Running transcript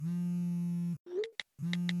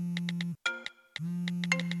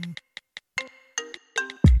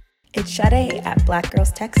It's Sade at Black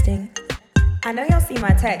Girls Texting. I know y'all see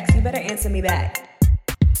my text. You better answer me back.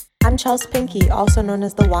 I'm Chelsea Pinky, also known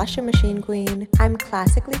as the washing machine queen. I'm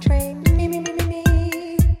classically trained. Me.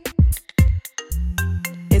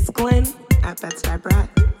 It's Glenn at Bed-Stuy Brat.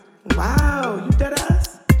 Wow, you dead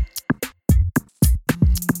ass.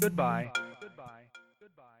 Goodbye.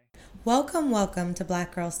 Welcome to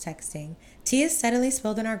Black Girls Texting. Tea is steadily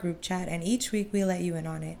spilled in our group chat, and each week we let you in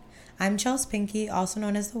on it. I'm Chelsea Pinky, also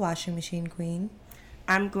known as the washing machine queen.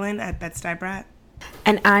 I'm Glenn at Bed-Stuy Brat.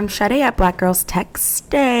 And I'm Sade at Black Girls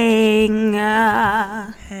Texting.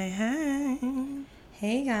 Hey.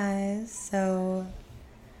 Hey guys, so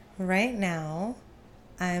right now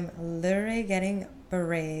I'm literally getting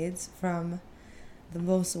braids from the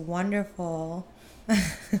most wonderful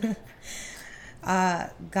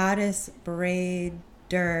goddess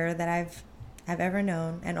braider that I've ever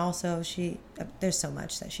known, and also there's so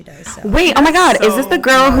much that she does. So. Wait, oh my God, is this the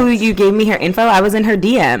girl who you gave me her info? I was in her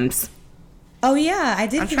DMs. Oh yeah, I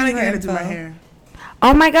did. I'm trying to get her to do my hair.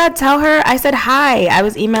 Oh my God, tell her I said hi. I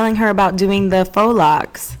was emailing her about doing the faux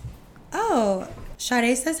locks. Oh,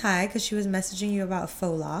 Sade says hi because she was messaging you about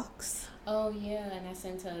faux locks. Oh, yeah, and I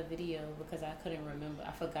sent her a video because I couldn't remember.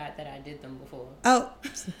 I forgot that I did them before. Oh,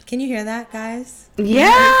 can you hear that, guys?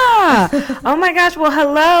 Yeah. Oh, my gosh. Well,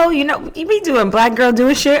 hello. You know, you be doing Black Girl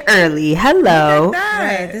doing shit early. Hello.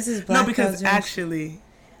 Right, this is Black No, because Girls doing... actually,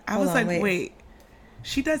 I was like, wait.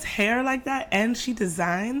 She does hair like that and she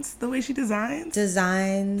designs the way she designs?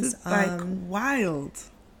 Designs. It's like wild.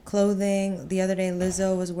 Clothing. The other day,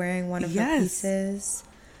 Lizzo was wearing one of her pieces.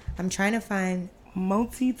 I'm trying to find...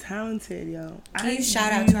 Multi-talented, yo. Can you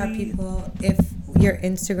shout out to our people if your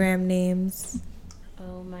Instagram names?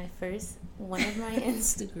 Oh, one of my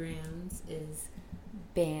Instagrams is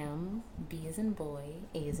BAM, B as in boy,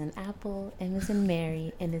 A as in apple, M as in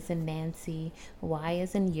Mary, N as in Nancy, Y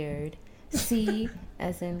as in yerd, C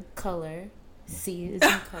as in color, C as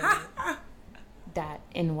in color,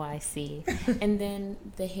 .NYC. And then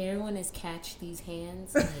the hair one is catch these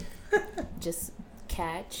hands, like just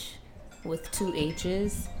catch with 2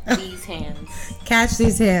 H's, these hands. Catch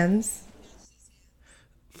these hands.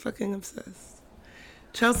 Fucking obsessed.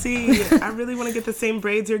 Chelsea, I really want to get the same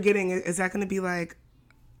braids you're getting. Is that going to be like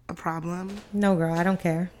a problem? No, girl, I don't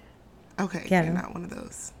care. Okay, Get you're 'em. not one of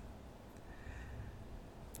those.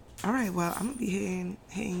 All right, well, I'm going to be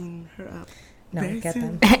hitting her up. No, very get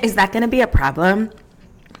soon. them. Is that going to be a problem?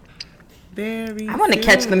 I want to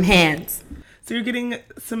catch them hands. So you're getting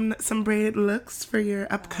some braided looks for your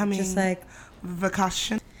upcoming Just like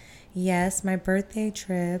vacation? Yes, my birthday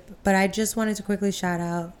trip. But I just wanted to quickly shout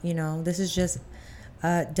out, this is just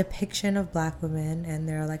a depiction of Black women, and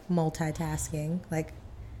they're like multitasking, like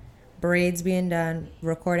braids being done,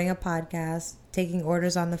 recording a podcast, taking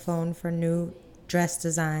orders on the phone for new dress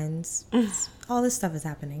designs. All this stuff is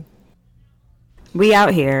happening. We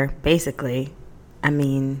out here, basically. I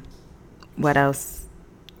mean, what else?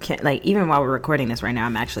 Even while we're recording this right now,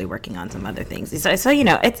 I'm actually working on some other things. So it's a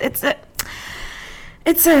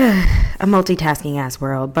multitasking ass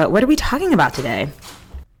world. But what are we talking about today?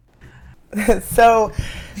 So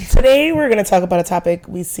today we're going to talk about a topic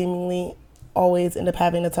we seemingly always end up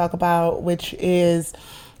having to talk about, which is,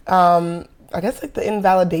 I guess, like the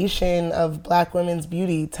invalidation of Black women's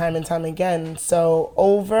beauty time and time again. So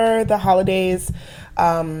over the holidays,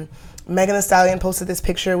 Megan Thee Stallion posted this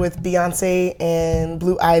picture with Beyonce and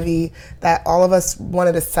Blue Ivy that all of us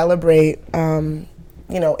wanted to celebrate,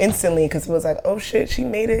 instantly, because it was like, oh shit, she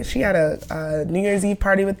made it. She had a New Year's Eve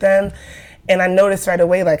party with them. And I noticed right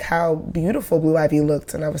away, like, how beautiful Blue Ivy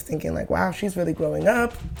looked. And I was thinking, like, wow, she's really growing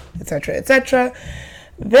up, et cetera, et cetera.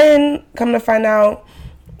 Then, come to find out,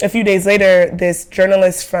 a few days later, this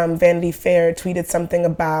journalist from Vanity Fair tweeted something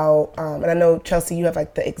about, and I know, Chelsea, you have,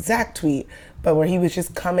 like, the exact tweet, but where he was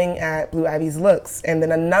just coming at Blue Ivy's looks. And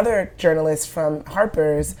then another journalist from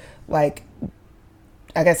Harper's, like,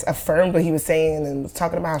 I guess affirmed what he was saying and was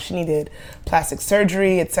talking about how she needed plastic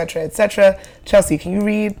surgery, et cetera, et cetera. Chelsea, can you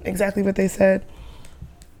read exactly what they said?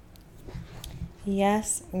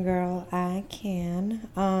 Yes, girl, I can.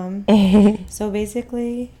 So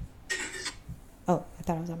basically... Oh, I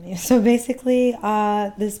thought I was on mute. So basically,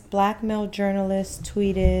 this Black male journalist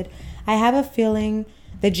tweeted, I have a feeling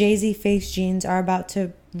the Jay-Z face jeans are about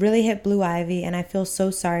to really hit Blue Ivy, and I feel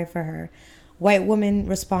so sorry for her. White woman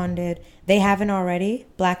responded, they haven't already.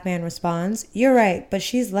 Black man responds, you're right, but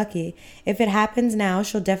she's lucky. If it happens now,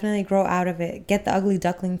 she'll definitely grow out of it. Get the ugly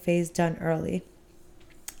duckling phase done early.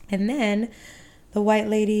 And then the white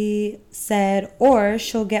lady said, or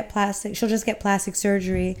she'll just get plastic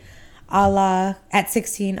surgery at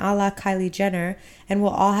 16, a la Kylie Jenner, and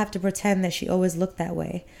we'll all have to pretend that she always looked that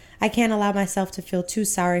way. I can't allow myself to feel too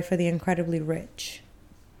sorry for the incredibly rich.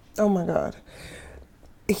 Oh my God.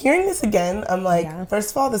 Hearing this again, I'm like, Yeah.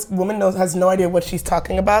 first of all, this woman has no idea what she's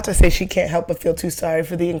talking about to say she can't help but feel too sorry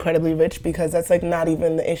for the incredibly rich, because that's like not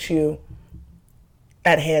even the issue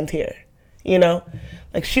at hand here, you know?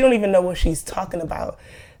 Like, she don't even know what she's talking about.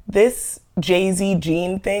 This Jay-Z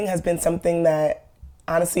Gene thing has been something that,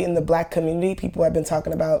 honestly, in the Black community, people have been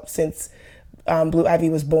talking about since Blue Ivy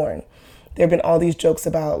was born. There have been all these jokes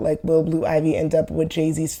about, like, will Blue Ivy end up with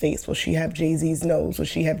Jay-Z's face? Will she have Jay-Z's nose? Will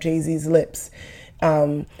she have Jay-Z's lips?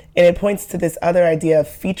 And it points to this other idea of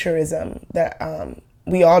featurism that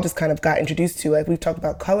we all just kind of got introduced to. Like, we've talked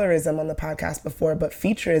about colorism on the podcast before, but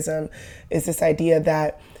featurism is this idea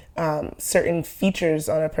that certain features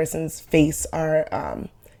on a person's face are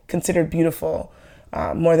considered beautiful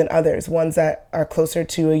more than others, ones that are closer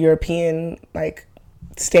to a European like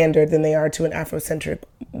standard than they are to an Afrocentric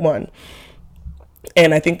one.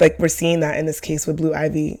 And I think like we're seeing that in this case with Blue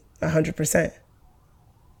Ivy 100%.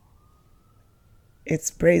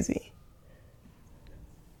 It's crazy.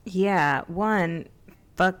 Yeah, one,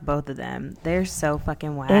 fuck both of them. They're so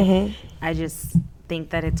fucking whack. I just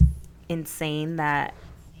think that it's insane that,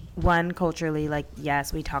 one, culturally, like,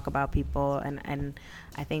 yes, we talk about people, and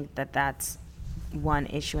I think that that's one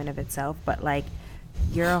issue in of itself, but, like,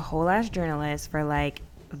 you're a whole-ass journalist for, like,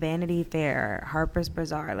 Vanity Fair, Harper's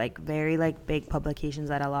Bazaar, like, very, like, big publications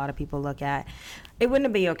that a lot of people look at. It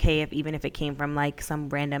wouldn't be okay even if it came from, like, some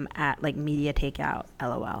random media takeout,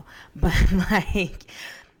 LOL. But, like,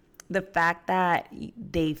 the fact that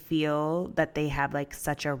they feel that they have, like,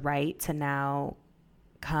 such a right to now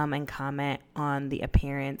come and comment on the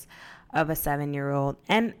appearance of a 7-year-old,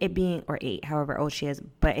 and it being, or 8, however old she is,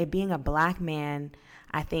 but it being a Black man,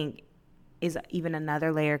 I think is even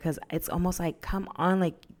another layer, because it's almost like, come on,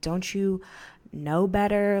 like, don't you know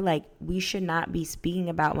better? Like, we should not be speaking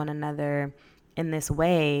about one another in this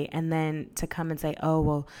way, and then to come and say, oh,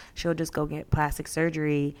 well, she'll just go get plastic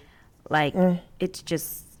surgery, like, it's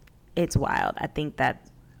just, it's wild. I think that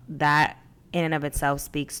in and of itself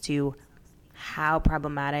speaks to how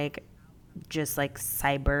problematic just like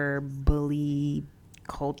cyber bully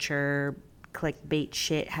culture, clickbait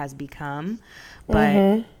shit has become.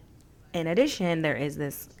 But in addition, there is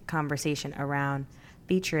this conversation around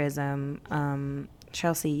featurism.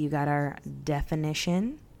 Chelsea, you got our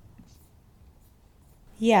definition?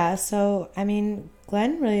 Yeah, so, I mean,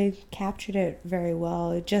 Glenn really captured it very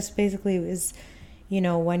well. It just basically is,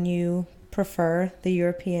 when you prefer the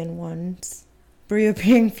European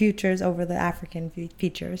features over the African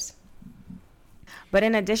features. But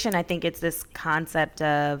in addition, I think it's this concept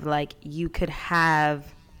of, like, you could have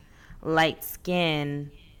light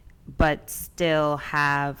skin but still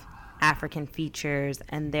have African features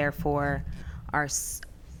and therefore are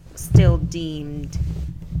still deemed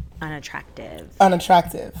unattractive,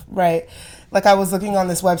 right? Like, I was looking on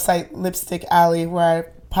this website, Lipstick Alley, where I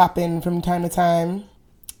pop in from time to time.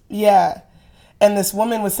 Yeah. And this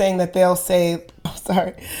woman was saying that they'll say, oh,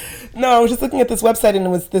 sorry. No, I was just looking at this website,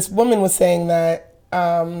 and this woman was saying that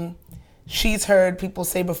she's heard people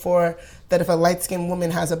say before that if a light-skinned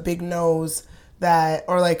woman has a big nose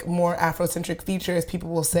or like more Afrocentric features, people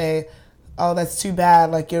will say, oh, that's too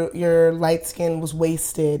bad. Like, your light skin was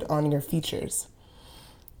wasted on your features,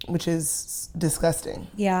 which is disgusting.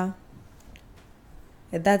 Yeah.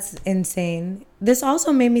 That's insane. This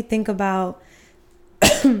also made me think about,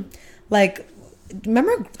 like,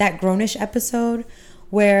 remember that Grownish episode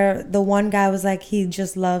where the one guy was like, he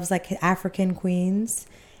just loves like African queens,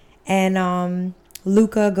 and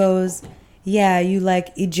Luca goes, yeah, you like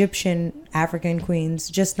Egyptian African queens,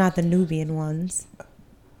 just not the Nubian ones.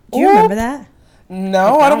 Do you remember that?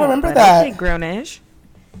 No, I don't remember that. I Grownish.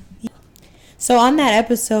 So on that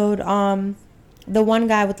episode, the one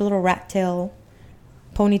guy with the little rat tail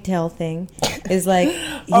ponytail thing is like,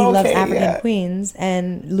 he loves African queens,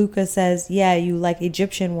 and Luca says, yeah, you like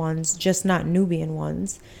Egyptian ones, just not Nubian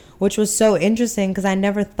ones, which was so interesting because I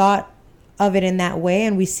never thought of it in that way.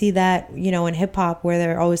 And we see that, in hip hop, where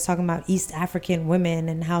they're always talking about East African women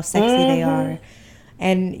and how sexy they are.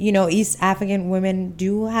 And, East African women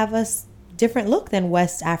do have a different look than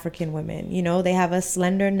West African women. They have a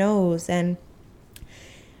slender nose and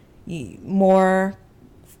more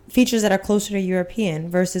features that are closer to European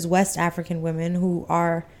versus West African women who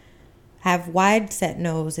have wide set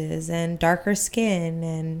noses and darker skin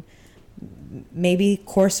and maybe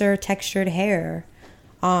coarser textured hair.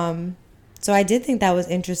 So I did think that was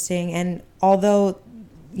interesting. And although,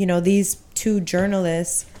 these two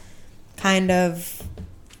journalists kind of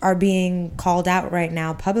are being called out right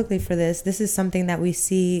now publicly for this is something that we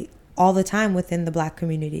see all the time within the Black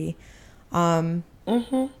community.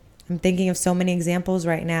 I'm thinking of so many examples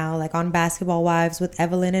right now, like on Basketball Wives with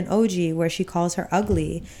Evelyn and OG, where she calls her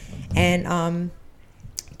ugly. And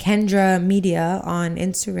Kendra Media on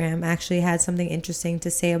Instagram actually had something interesting to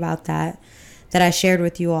say about that I shared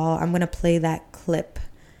with you all. I'm going to play that clip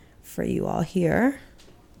for you all here.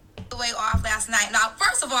 The way off last night. Now,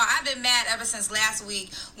 first of all, I've been mad ever since last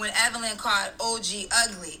week when Evelyn called OG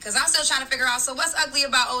ugly, because I'm still trying to figure out, so what's ugly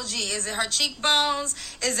about OG? Is it her cheekbones?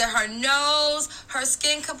 Is it her nose? Her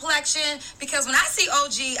skin complexion? Because when I see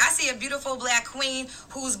OG, I see a beautiful black queen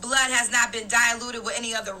whose blood has not been diluted with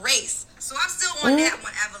any other race. So I'm still on that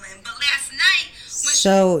one, Evelyn. But last night...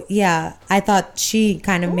 So, yeah, I thought she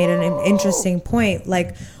kind of made an interesting point.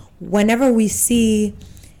 Like, whenever we see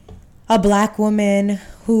a black woman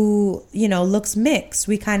who, you know, looks mixed,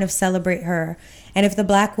 we kind of celebrate her. And if the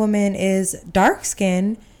black woman is dark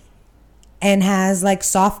skinned and has like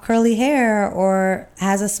soft curly hair or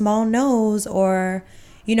has a small nose, or,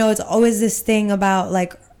 you know, it's always this thing about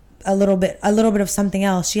like a little bit of something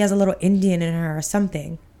else. She has a little Indian in her or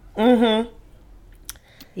something. Mm-hmm.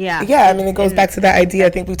 Yeah. Yeah, I mean, it goes back to that idea. I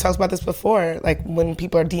think we talked about this before. Like, when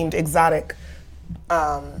people are deemed exotic,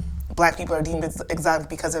 black people are deemed exotic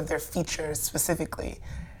because of their features specifically.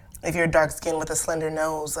 If you're dark skinned with a slender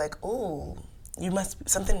nose, like, ooh,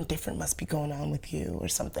 something different must be going on with you or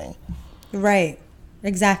something. Right.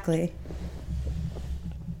 Exactly.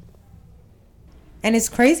 And it's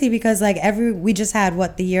crazy because like we just had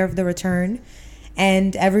the year of the return,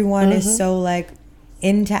 and everyone is so like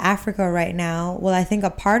into Africa right now. Well, I think a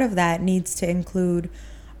part of that needs to include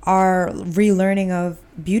our relearning of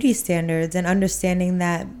beauty standards and understanding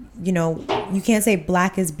that, you know, you can't say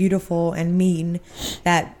black is beautiful and mean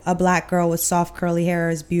that a black girl with soft curly hair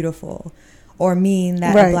is beautiful, or mean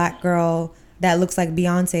that a black girl that looks like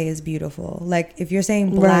Beyonce is beautiful. Like, if you're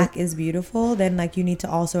saying black is beautiful, then like you need to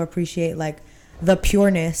also appreciate like the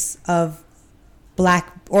pureness of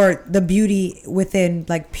black, or the beauty within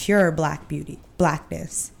like pure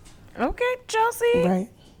blackness. Okay, Chelsea. Right.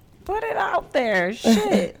 Put it out there.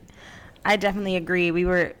 Shit. I definitely agree. We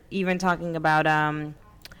were even talking about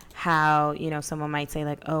how, you know, someone might say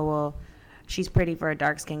like, oh, well, she's pretty for a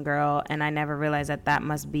dark-skinned girl, and I never realized that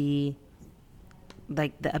must be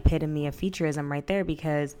like the epitome of featurism right there,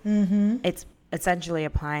 because it's essentially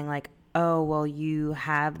applying like, oh, well, you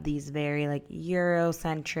have these very like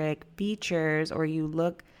Eurocentric features, or you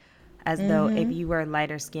look as though if you were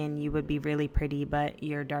lighter skin, you would be really pretty, but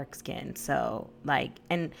you're dark skinned. So like,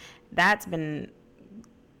 and that's been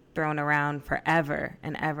thrown around forever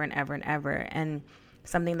and ever and ever and ever. And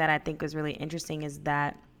something that I think was really interesting is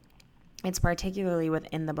that it's particularly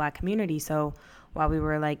within the black community. So while we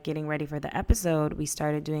were like getting ready for the episode, we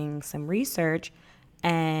started doing some research,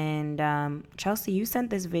 and Chelsea, you sent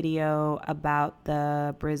this video about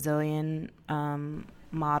the Brazilian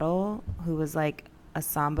model who was like a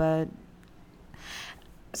samba.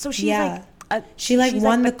 So she's she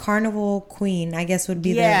won the carnival queen, I guess would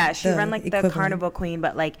be she ran like the carnival queen,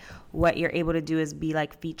 but like what you're able to do is be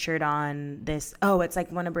like featured on this, it's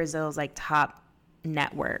like one of Brazil's like top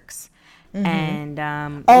networks. And we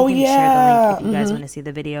can share the link if you guys want to see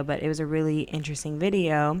the video, but it was a really interesting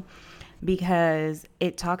video because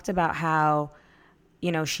it talked about how,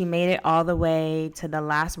 you know, she made it all the way to the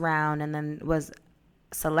last round and then was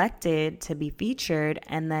selected to be featured,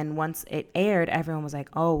 and then once it aired, everyone was like,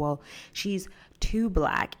 oh, well, she's too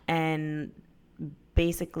black, and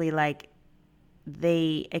basically like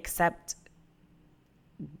they accept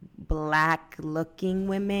black looking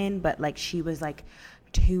women, but like she was like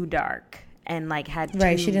too dark and like had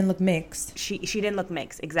she didn't look mixed. She didn't look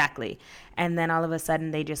mixed, exactly. And then all of a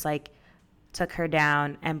sudden they just like took her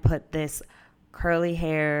down and put this curly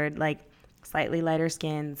haired, like slightly lighter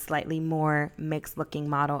skin, slightly more mixed looking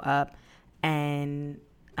model up. And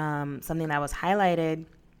something that was highlighted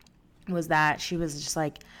was that she was just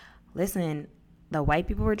like, listen, the white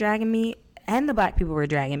people were dragging me and the black people were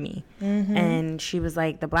dragging me. And she was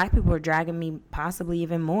like, the black people were dragging me possibly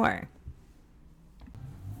even more.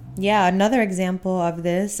 Yeah, another example of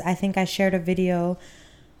this, I think I shared a video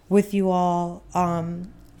with you all,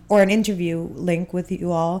 or an interview link with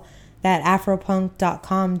you all that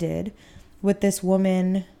afropunk.com did with this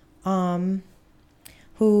woman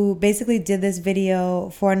who basically did this video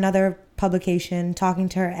for another publication talking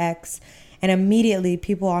to her ex, and immediately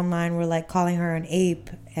people online were like calling her an ape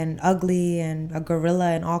and ugly and a gorilla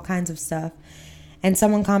and all kinds of stuff. And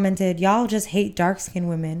someone commented, y'all just hate dark-skinned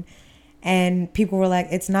women. And people were like,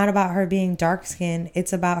 it's not about her being dark-skinned,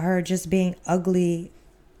 it's about her just being ugly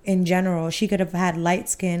in general. She could have had light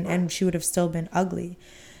skin and she would have still been ugly.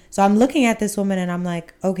 So I'm looking at this woman and I'm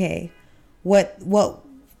like, okay, what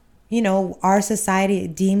you know, our society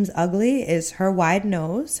deems ugly is her wide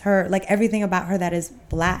nose, her, like, everything about her that is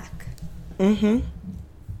black. Mm-hmm.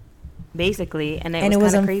 Basically, and it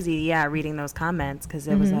was kind of crazy, reading those comments, because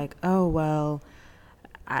it was like, oh, well,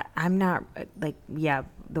 I'm not, like,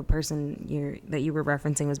 the person that you were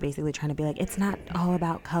referencing was basically trying to be like, it's not all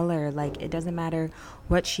about color. Like, it doesn't matter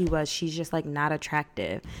what she was. She's just, like, not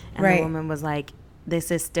attractive. And the woman was like,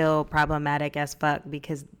 this is still problematic as fuck,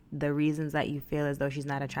 because the reasons that you feel as though she's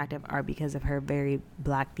not attractive are because of her very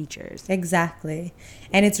black features. Exactly.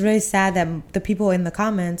 And it's really sad that the people in the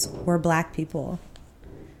comments were black people.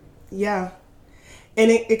 Yeah.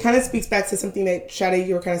 And it kind of speaks back to something that, Shadi,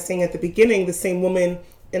 you were kind of saying at the beginning. The same woman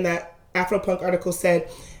in that Afropunk article said,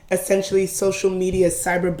 essentially, social media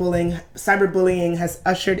cyberbullying has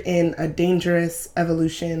ushered in a dangerous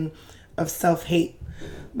evolution of self-hate.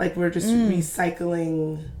 Like, we're just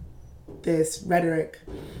recycling this rhetoric.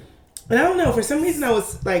 And I don't know, for some reason I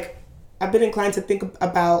was like, I've been inclined to think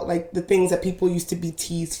about, like, the things that people used to be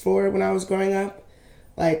teased for when I was growing up.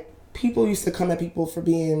 Like, people used to come at people for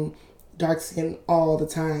being dark skinned all the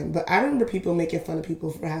time. But I remember people making fun of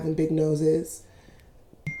people for having big noses.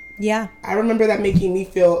 Yeah. I remember that making me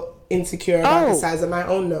feel insecure about the size of my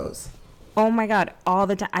own nose. Oh my God, all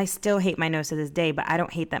the time. I still hate my nose to this day, but I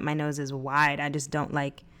don't hate that my nose is wide. I just don't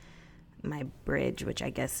like my bridge, which I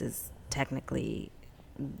guess is technically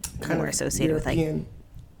kind more associated European. With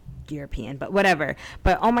like European, but whatever.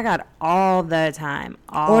 But oh my God, all the time.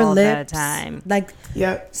 All the time. Like,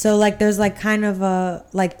 yeah. So like there's like kind of a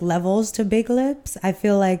like levels to big lips. I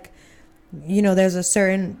feel like, you know, there's a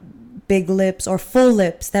certain big lips or full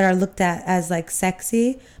lips that are looked at as like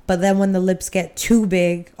sexy, but then when the lips get too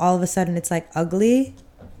big, all of a sudden it's like ugly.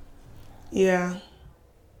 Yeah.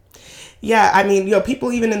 Yeah, I mean,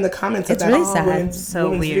 people even in the comments of it's that really sad. women's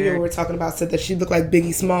video we were talking about said that she looked like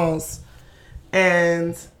Biggie Smalls.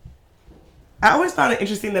 And I always found it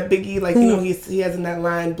interesting that Biggie, like, you know, he has in that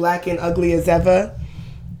line, black and ugly as ever.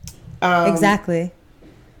 Exactly.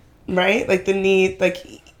 Right? Like the need, like,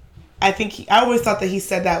 I always thought that he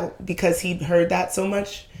said that because he'd heard that so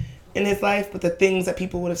much in his life, but the things that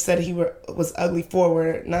people would have said he was ugly for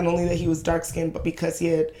were not only that he was dark skinned, but because he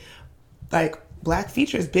had like black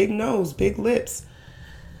features, big nose, big lips.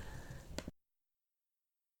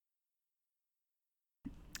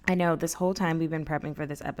 I know this whole time we've been prepping for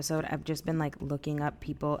this episode, I've just been like looking up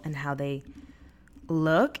people and how they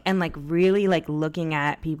look and like really like looking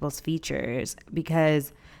at people's features,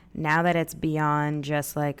 because now that it's beyond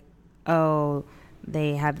just like, oh,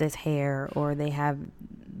 they have this hair or they have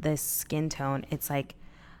this skin tone, it's like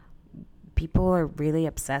people are really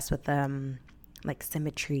obsessed with like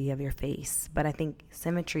symmetry of your face. But I think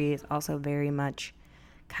symmetry is also very much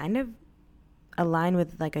kind of aligned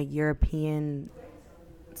with like a European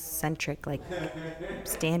centric like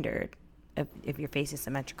standard. If your face is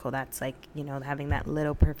symmetrical, that's like, you know, having that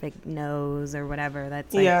little perfect nose or whatever.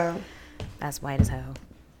 That's like, that's white as hell.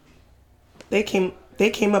 They came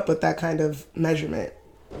up with that kind of measurement.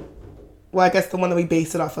 Well, I guess the one that we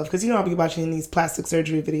base it off of, because, you know, I'll be watching these plastic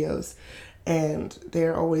surgery videos and they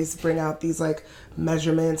always bring out these like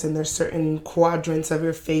measurements, and there's certain quadrants of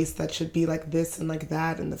your face that should be like this and like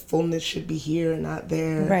that, and the fullness should be here and not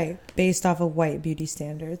there. Right. Based off of white beauty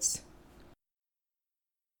standards.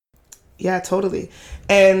 Yeah, totally.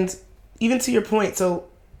 And even to your point, so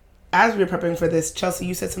as we were preparing for this, Chelsea,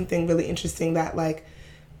 you said something really interesting, that like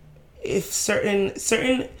if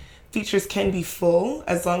certain features can be full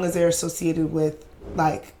as long as they're associated with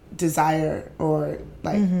like desire or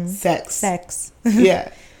like sex.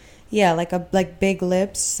 Yeah. Yeah, like big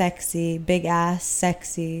lips, sexy, big ass,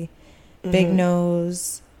 sexy, big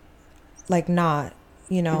nose, like not,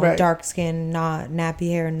 you know, right. Dark skin, not,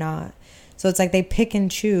 nappy hair, not. So it's like they pick and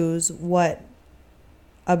choose what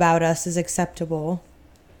about us is acceptable.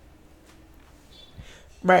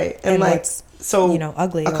 Right. And like, what's, so, you know,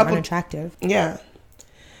 ugly or unattractive. Yeah.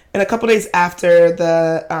 And a couple days after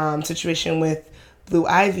the situation with Blue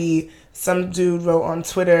Ivy, some dude wrote on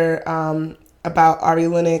Twitter about Ari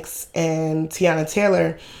Lennox and Tiana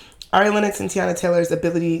Taylor. Ari Lennox and Tiana Taylor's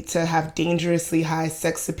ability to have dangerously high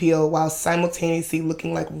sex appeal while simultaneously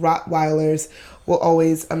looking like Rottweilers will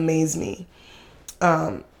always amaze me.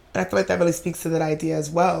 And I feel like that really speaks to that idea as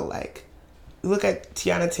well. Like, you look at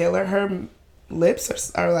Tiana Taylor, her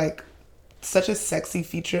lips are like such a sexy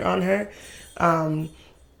feature on her.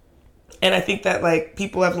 And I think that like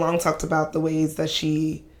people have long talked about the ways that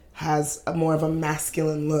she has a more of a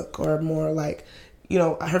masculine look, or more like, you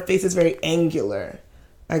know, her face is very angular,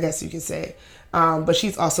 I guess you could say. But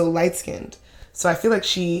she's also light skinned. So I feel like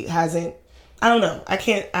she hasn't I don't know.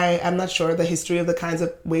 I'm not sure the history of the kinds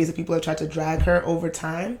of ways that people have tried to drag her over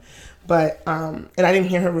time. But, and I didn't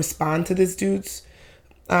hear her respond to this dude's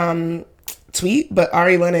tweet, but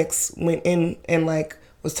Ari Lennox went in and like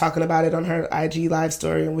was talking about it on her IG live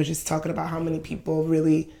story and was just talking about how many people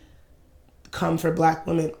really come for black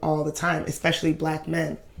women all the time, especially black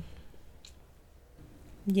men.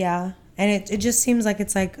 Yeah. And it just seems like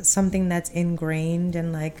it's like something that's ingrained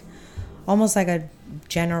and like almost like a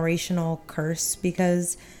generational curse,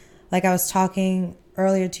 because like I was talking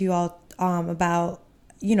earlier to you all about,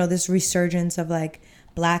 you know, this resurgence of like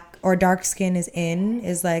black or dark skin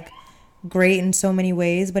is like great in so many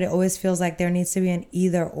ways, but it always feels like there needs to be an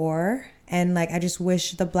either or. And like I just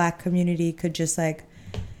wish the black community could just like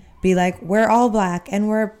be like, we're all black and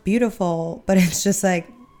we're beautiful, but it's just like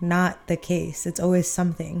not the case. It's always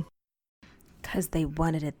something. Because they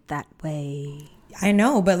wanted it that way. I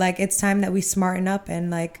know, but like it's time that we smarten up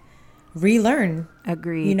and like relearn.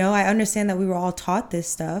 Agreed. You know, I understand that we were all taught this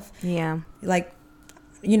stuff. Yeah. Like,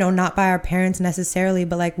 you know, not by our parents necessarily,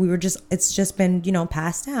 but like it's just been, you know,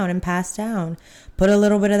 passed down and passed down. Put a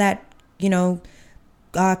little bit of that, you know,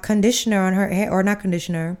 conditioner on her hair, or not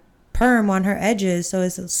conditioner, perm on her edges, so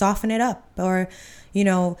it's soften it up, or, you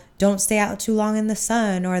know, don't stay out too long in the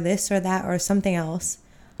sun, or this or that or something else.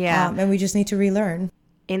 Yeah. And we just need to relearn.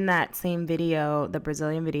 In that same video, the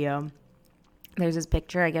Brazilian video, there's this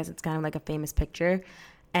picture. I guess it's kind of like a famous picture.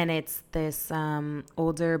 And it's this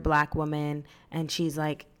older black woman. And she's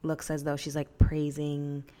like, looks as though she's like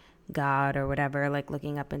praising God or whatever, like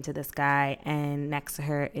looking up into the sky. And next to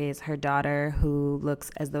her is her daughter, who looks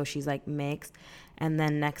as though she's like mixed. And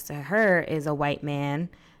then next to her is a white man.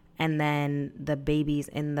 And then the baby's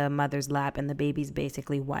in the mother's lap, and the baby's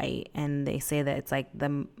basically white. And they say that it's like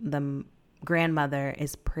the grandmother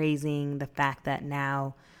is praising the fact that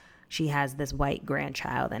now she has this white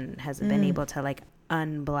grandchild and has been able to like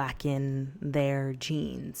unblacken their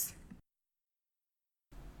genes.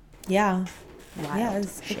 Yeah. Wild.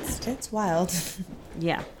 Yeah, it's wild.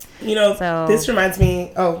 Yeah. You know, So, this reminds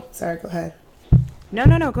me. Oh, sorry. Go ahead. No.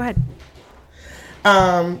 Go ahead.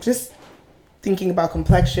 Just thinking about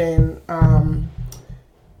complexion.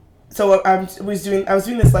 So I was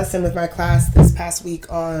doing this lesson with my class this past week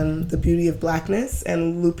on the beauty of blackness,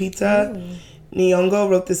 and Lupita Nyong'o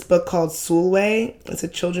wrote this book called Sulwe. It's a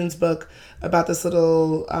children's book about this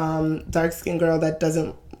little dark-skinned girl that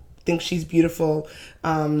doesn't think she's beautiful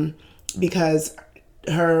because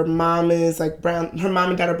her mom is like brown. Her mom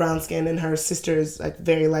and dad are brown skinned, and her sister is like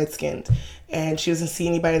very light skinned. And she doesn't see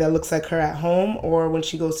anybody that looks like her at home or when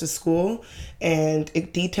she goes to school. And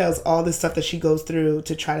it details all the stuff that she goes through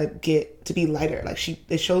to try to get to be lighter. Like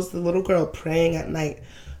it shows the little girl praying at night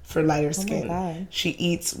for lighter skin. Oh my God. She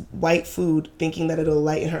eats white food thinking that it'll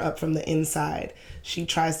lighten her up from the inside. She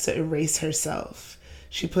tries to erase herself.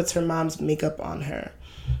 She puts her mom's makeup on her.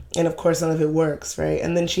 And of course, none of it works, right?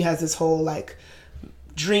 And then she has this whole like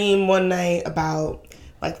dream one night about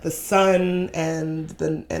like the sun and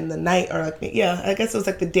the night, or like, yeah, I guess it was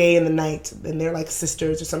like the day and the night, and they're like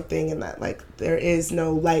sisters or something, and that like there is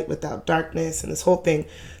no light without darkness, and this whole thing.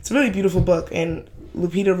 It's a really beautiful book, and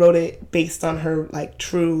Lupita wrote it based on her like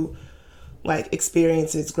true like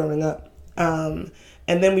experiences growing up. And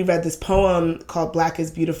then we read this poem called Black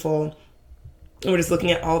is Beautiful, and we're just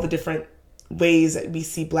looking at all the different ways that we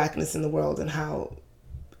see blackness in the world and how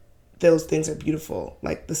those things are beautiful,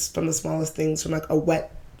 like this, from the smallest things, from like a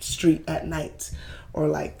wet street at night, or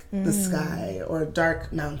like the sky, or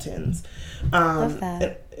dark mountains. Love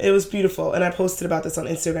that. It was beautiful, and I posted about this on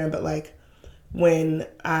Instagram. But like when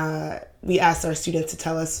we asked our students to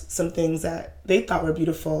tell us some things that they thought were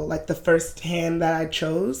beautiful, like the first hand that I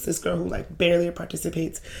chose, this girl who like barely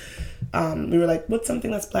participates, we were like, "What's something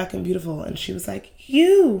that's black and beautiful?" And she was like,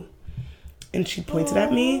 "You," and she pointed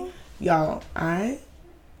at me. Y'all, I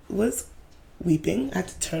was weeping. I had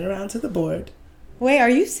to turn around to the board. Wait, are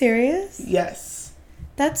you serious? Yes.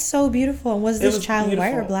 That's so beautiful. Was this child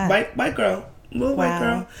beautiful. white or black? White girl. Little Wow. white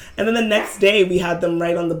girl. And then the next day we had them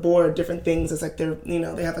write on the board different things. It's like they're, you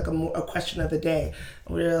know, they have like a question of the day.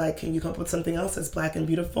 We were like, can you come up with something else that's black and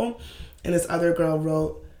beautiful? And this other girl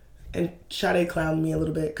wrote, and Sade clowned me a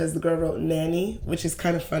little bit because the girl wrote nanny, which is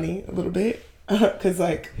kind of funny a little bit. Because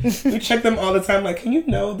like we check them all the time. Like, can you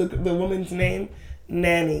know the woman's name?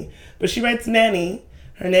 Nanny. But she writes nanny.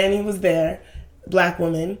 Her nanny was there, black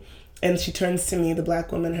woman, and she turns to me, the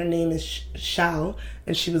black woman, her name is Shao,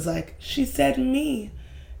 and she was like, she said me.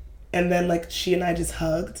 And then like she and I just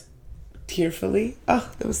hugged tearfully. Oh,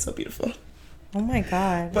 that was so beautiful. Oh my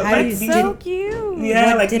God. But How like do you, So cute.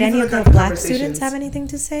 yeah, like did these any are of the the kind black conversations. students have anything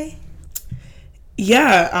to say?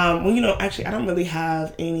 Yeah. Well, actually, I don't really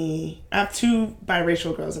have any. I have 2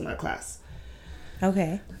 biracial girls in my class.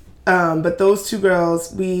 Okay. But those 2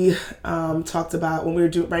 girls, we talked about when we were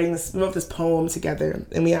writing we wrote this poem together,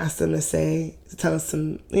 and we asked them to tell us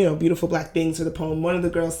some, beautiful black things for the poem. One of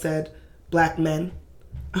the girls said, "Black men."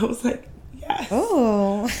 I was like, yes.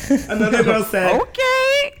 Oh. Another girl said,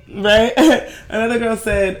 okay. Right? Another girl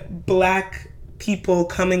said, "Black people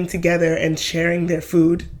coming together and sharing their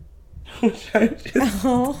food." Which I just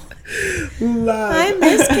love. I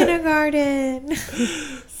miss kindergarten.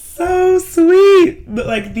 So sweet. But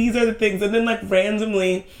like, these are the things. And then like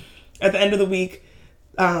randomly at the end of the week,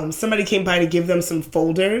 somebody came by to give them some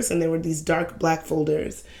folders, and they were these dark black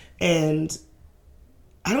folders. And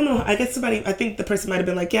I don't know, I think the person might have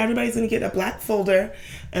been like, yeah, everybody's gonna get a black folder.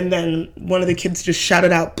 And then one of the kids just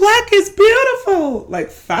shouted out, "Black is beautiful,"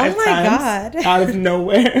 like 5 times God. out of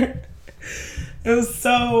nowhere. It was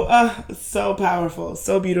so powerful,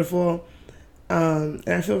 so beautiful. And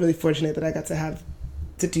I feel really fortunate that I got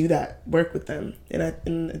to do that work with them, and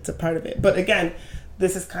it's a part of it. But again,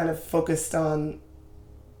 this is kind of focused on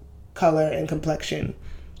color and complexion,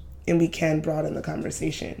 and we can broaden the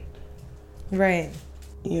conversation. Right.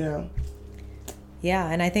 Yeah,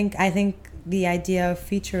 and I think the idea of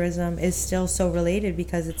Featurism is still so related,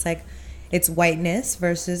 because it's like, it's whiteness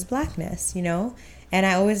versus blackness, and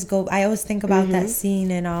I always think about that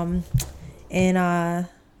scene in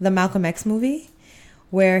the Malcolm X movie,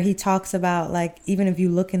 where he talks about, like, even if you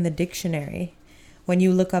look in the dictionary, when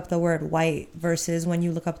you look up the word white versus when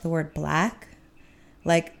you look up the word black,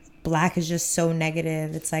 like, black is just so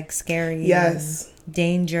negative. It's like scary. Yes. And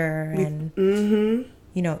danger and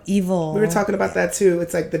evil. We were talking about that too.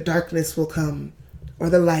 It's like the darkness will come or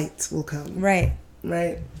the light will come. Right.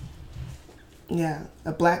 Yeah.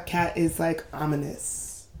 A black cat is like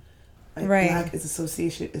ominous. Like, right. Black is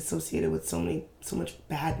associated with so much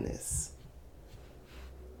badness.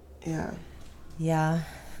 Yeah.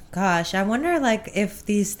 Gosh, I wonder, like, if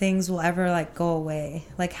these things will ever, like, go away.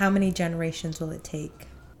 Like, how many generations will it take?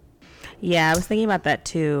 Yeah, I was thinking about that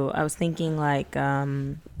too. I was thinking, like, I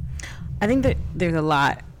think that there's a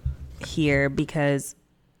lot here, because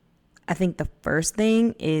I think the first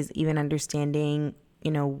thing is even understanding,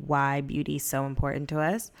 why beauty is so important to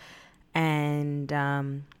us. And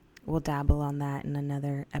we'll dabble on that in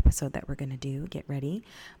another episode that we're going to do. Get ready.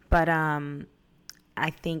 But I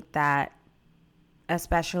think that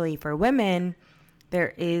especially for women,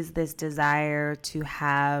 there is this desire to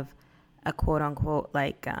have a quote unquote,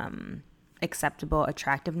 like, acceptable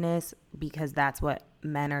attractiveness, because that's what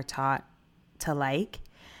men are taught to like,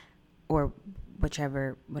 or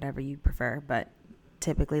whatever you prefer. But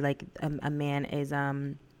typically, like, a man is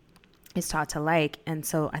taught to like. And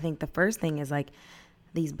so I think the first thing is, like,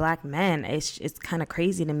 these black men, it's kind of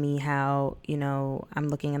crazy to me how, I'm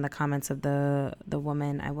looking in the comments of the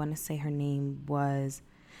woman, I want to say her name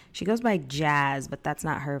she goes by Jazz, but that's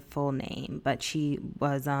not her full name. But she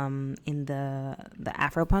was in the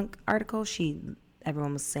Afropunk article.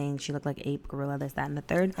 Everyone was saying she looked like ape, gorilla, this, that, and the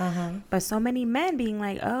third. But so many men being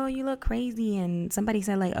like, "Oh, you look crazy," and somebody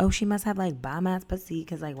said, like, "Oh, she must have, like, bomb ass pussy,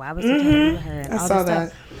 because, like, why was he trying to do her?" And I all saw this that.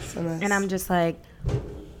 stuff. So nice. And I'm just like,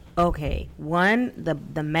 okay, one,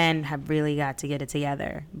 the men have really got to get it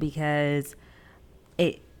together, because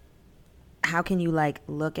how can you, like,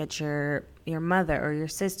 look at your mother or your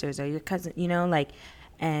sisters or your cousin, like,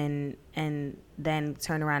 and then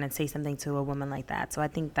turn around and say something to a woman like that. So I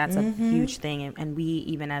think that's a huge thing, and we,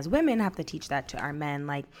 even as women, have to teach that to our men.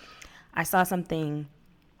 Like, I saw something.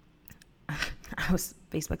 I was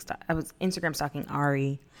Instagram stalking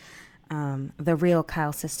Ari, the real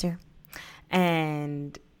Kyle sister,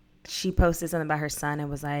 and she posted something about her son and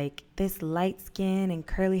was like, this light skin and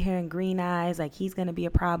curly hair and green eyes, like, he's gonna be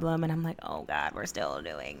a problem. And I'm like, oh God, we're still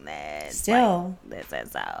doing this. Like, this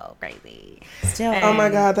is so crazy. Oh my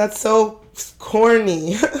God, that's so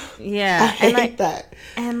corny. Yeah. I hate that.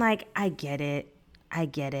 And, like, I get it.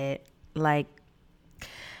 Like,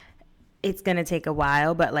 it's going to take a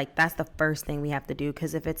while, but, like, that's the first thing we have to do.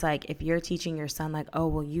 Because if it's like, if you're teaching your son, like, oh,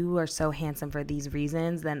 well, you are so handsome for these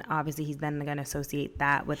reasons, then obviously he's then going to associate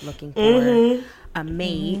that with looking for a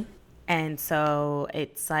mate. And so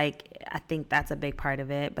it's like, I think that's a big part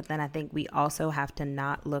of it. But then I think we also have to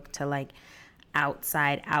not look to, like,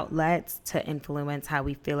 outside outlets to influence how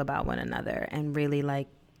we feel about one another, and really, like,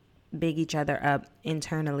 big each other up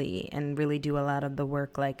internally, and really do a lot of the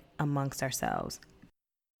work, like, amongst ourselves.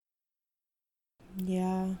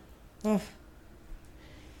 Yeah. Ugh.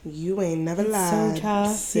 You ain't never It's lied. so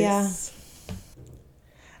tough. Sis. Yeah.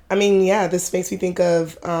 I mean, yeah, this makes me think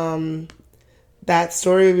of that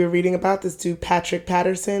story we were reading about, this dude Patrick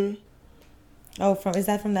Patterson. Oh, is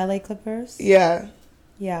that from the LA Clippers? Yeah.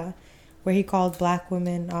 Yeah, where he called black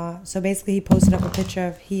women. So basically, he posted up a picture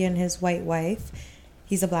of he and his white wife.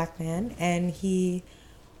 He's a black man, and he,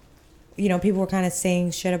 people were kind of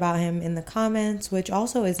saying shit about him in the comments, which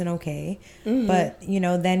also isn't okay. Mm-hmm. But,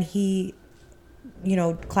 then he,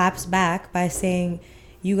 claps back by saying,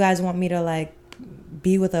 you guys want me to, like,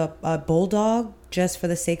 be with a bulldog just for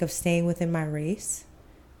the sake of staying within my race?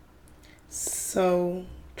 So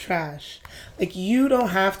trash. Like, you don't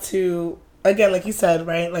have to, again, like you said,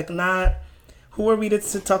 right? Like, not, who are we to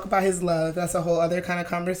talk about his love? That's a whole other kind of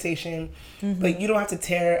conversation. Mm-hmm. But you don't have to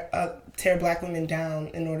tear black women down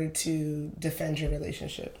in order to defend your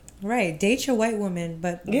relationship. Right. Date your white woman,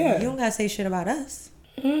 but you don't gotta say shit about us.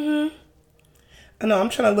 Mm-hmm. I know. I'm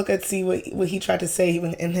trying to see what he tried to say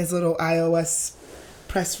in his little iOS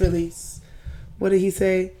press release. What did he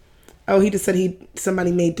say? Oh, he just said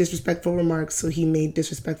somebody made disrespectful remarks, so he made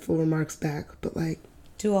disrespectful remarks back. But like,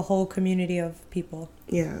 to a whole community of people.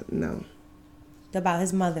 Yeah. No. About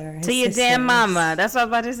his mother. To your damn mama. That's what I was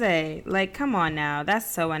about to say. Like, come on now. That's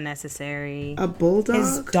so unnecessary. A bulldog?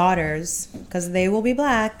 His daughters. Because they will be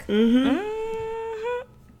black. Mm-hmm.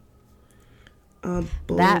 A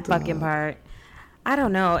bulldog. That fucking part. I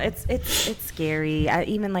don't know. It's scary. I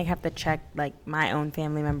even, like, have to check, like, my own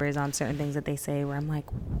family members on certain things that they say where I'm like,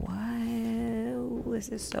 what? This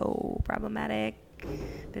is so problematic.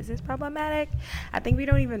 This is problematic. I think we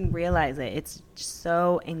don't even realize it. It's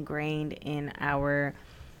so ingrained in our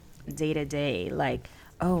day-to-day. Like,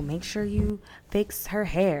 oh, make sure you fix her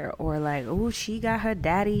hair. Or like, oh, she got her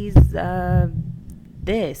daddy's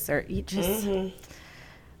this. Or you just,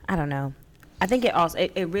 I don't know. I think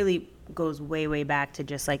it really goes way, way back to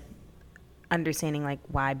just like understanding like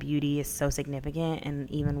why beauty is so significant,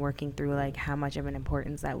 and even working through like how much of an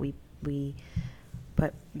importance that we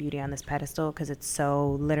put beauty on this pedestal, because it's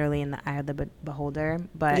so literally in the eye of the beholder.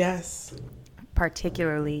 But yes,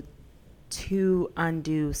 particularly to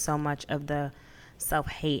undo so much of the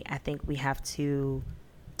self-hate, I think we have to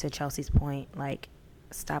Chelsea's point, like,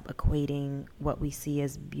 stop equating what we see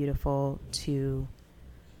as beautiful to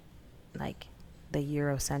like the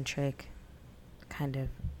Eurocentric kind of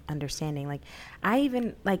understanding. Like, I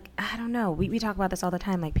don't know, we talk about this all the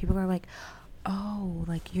time. Like, people are like, oh,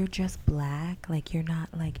 like, you're just black, like, you're not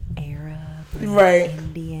like Arab or right, like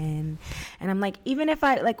Indian. And I'm like, even if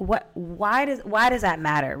I like, why does that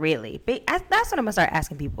matter, really? That's what I'm gonna start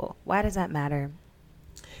asking people. Why does that matter?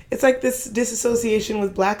 It's like this disassociation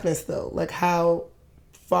with blackness, though. Like, how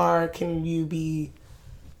far can you be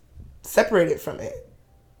separated from it?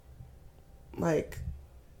 Like,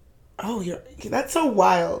 oh, that's so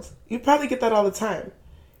wild. You probably get that all the time,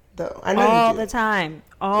 though. I know all you do. the time,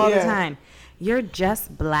 all the time. You're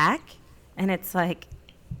just black, and it's like,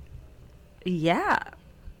 yeah,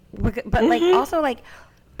 but like, also, like,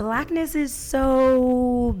 blackness is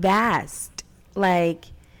so vast. Like,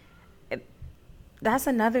 that's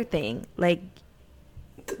another thing. Like,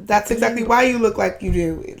 that's exactly why you look like you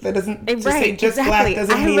do. That doesn't just say just black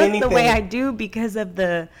doesn't mean anything. I look the way I do because of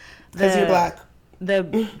because you're black.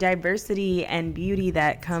 The diversity and beauty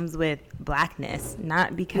that comes with blackness,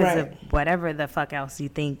 not because of whatever the fuck else you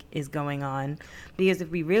think is going on. Because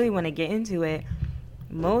if we really want to get into it,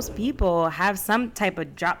 most people have some type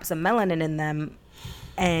of drops of melanin in them,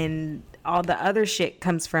 and all the other shit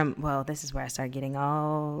comes from, well, this is where I start getting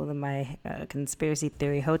all of my conspiracy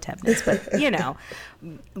theory hotepness. But, you know,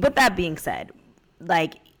 with that being said,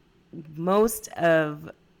 like, most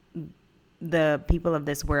of the people of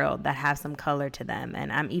this world that have some color to them,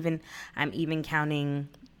 and I'm even counting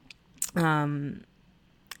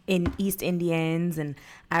in East Indians and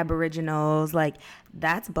Aboriginals, like,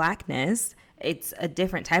 that's blackness. It's a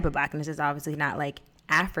different type of blackness. It's obviously not like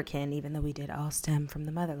African, even though we did all stem from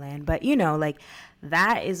the motherland. But, you know, like,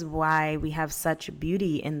 that is why we have such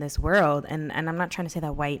beauty in this world. And I'm not trying to say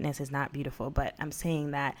that whiteness is not beautiful, but I'm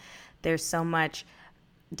saying that there's so much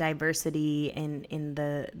diversity in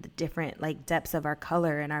the different, like, depths of our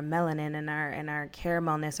color and our melanin and our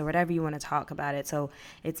caramelness, or whatever you want to talk about it. So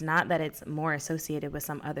it's not that it's more associated with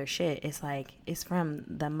some other shit. It's like, it's from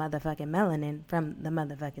the motherfucking melanin from the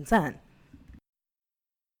motherfucking sun.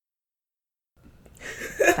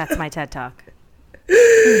 That's my TED Talk.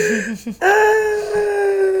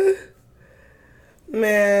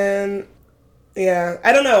 Man, yeah,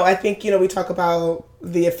 I don't know. I think, we talk about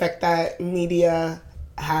the effect that media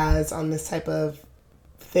has on this type of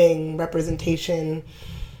thing, representation,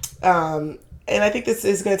 and I think this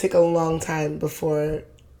is going to take a long time before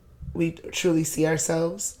we truly see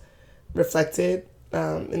ourselves reflected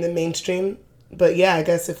in the mainstream. But yeah, I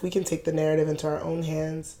guess if we can take the narrative into our own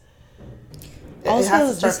hands, also, it has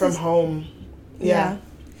to start from home. Yeah.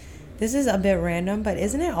 This is a bit random, but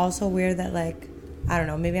isn't it also weird that, like, I don't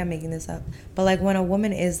know, maybe I'm making this up, but like when a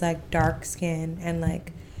woman is like dark skin and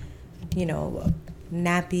like, you know,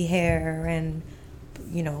 nappy hair and,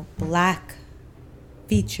 you know, black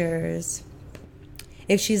features,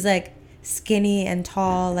 if she's like skinny and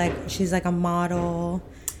tall, like she's like a model,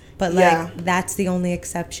 but like that's the only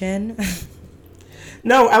exception.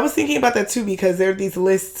 No, I was thinking about that too, because there are these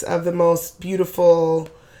lists of the most beautiful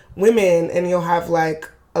women, and you'll have like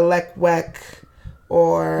Alec Weck,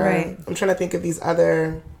 or I'm trying to think of these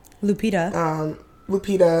other Lupita.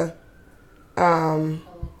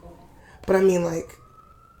 But I mean, like,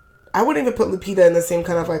 I wouldn't even put Lupita in the same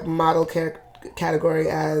kind of like model category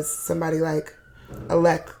as somebody like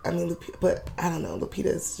Alec. I mean, but I don't know. Lupita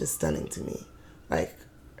is just stunning to me. Like,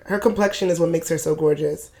 her complexion is what makes her so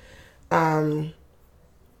gorgeous. Damn,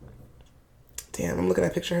 I'm looking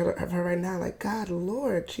at a picture of her right now. Like, God,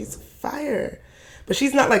 Lord, she's fire. But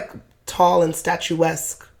she's not like tall and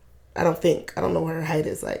statuesque. I don't think. I don't know what her height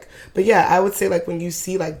is like. But yeah, I would say like when you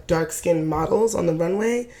see like dark skinned models on the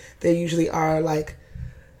runway, they usually are like,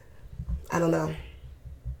 I don't know.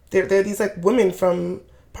 They're these like women from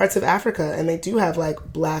parts of Africa, and they do have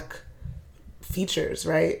like black features,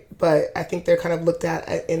 right? But I think they're kind of looked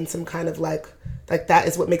at in some kind of like that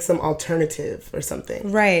is what makes them alternative or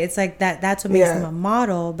something. Right. It's like that's what makes them a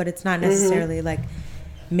model, but it's not necessarily like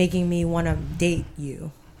making me want to date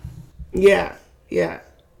you. Yeah. Yeah.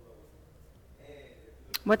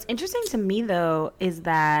 What's interesting to me though is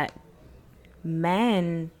that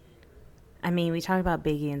men, I mean, we talked about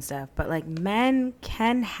Biggie and stuff, but like men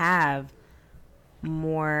can have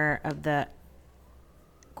more of the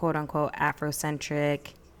quote unquote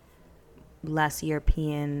Afrocentric, less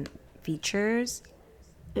European features,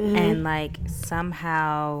 and like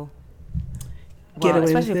somehow Get away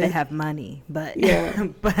especially with if it. they have money, but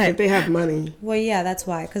but if they have money, well, yeah, that's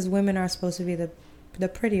why, because women are supposed to be the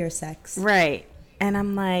prettier sex, right? And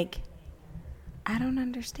I'm like, I don't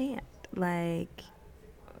understand. Like,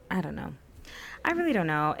 I don't know. I really don't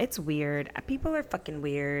know. It's weird. People are fucking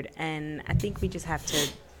weird, and I think we just have to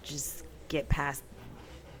just get past,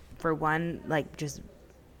 for one, like just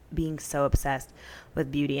being so obsessed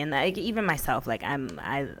with beauty, and like even myself, like I'm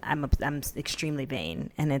extremely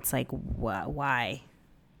vain, and it's like why?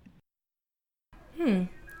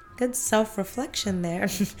 Good self-reflection there.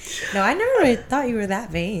 No, I never really thought you were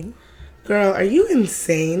that vain. girl, are you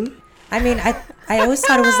insane? I mean, I always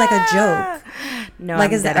thought it was like a joke. No,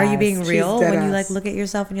 like, are you being real when you like ass. look at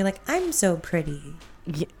yourself and you're like, I'm so pretty?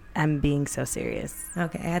 Yeah, I'm being so serious.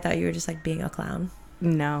 Okay, I thought you were just like being a clown.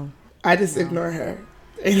 No. I just ignore her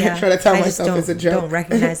and I try to tell myself it's a joke. Don't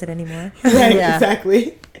recognize it anymore. Right, Yeah.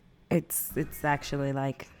 exactly. It's actually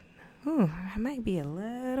like, I might be a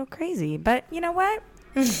little crazy, but you know what?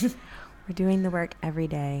 We're doing the work every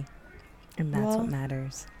day, and that's what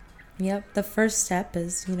matters. Yep. The first step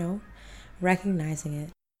is, recognizing it.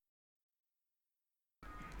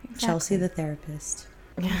 Exactly. Chelsea, the therapist.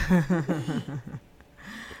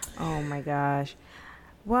 Oh my gosh.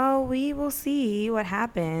 Well, we will see what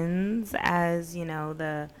happens as,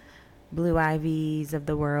 the Blue Ivies of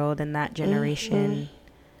the world and that generation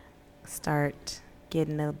start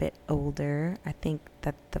getting a bit older. I think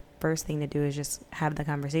that the first thing to do is just have the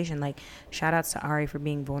conversation. Like, shout outs to Ari for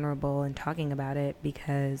being vulnerable and talking about it,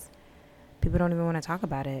 because people don't even want to talk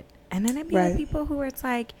about it. And then it'd be the people who are, it's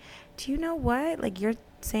like, do you know what? Like, you're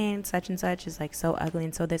saying such and such is like so ugly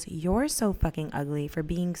and so this. You're so fucking ugly for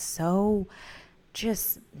being so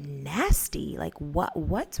just nasty. Like,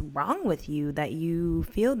 what's wrong with you that you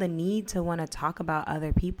feel the need to want to talk about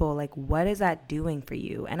other people? Like, what is that doing for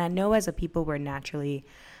you? And I know as a people, we're naturally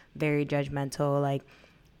very judgmental. Like,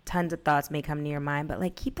 tons of thoughts may come to your mind, but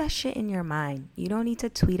like, keep that shit in your mind. You don't need to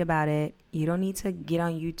tweet about it. You don't need to get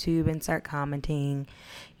on YouTube and start commenting.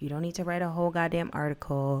 You don't need to write a whole goddamn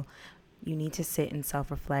article. You need to sit and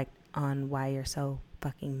self-reflect on why you're so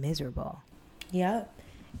fucking miserable. Yep.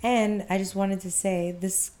 And I just wanted to say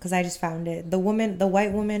this because I just found it. The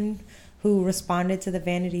white woman who responded to the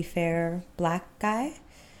Vanity Fair black guy,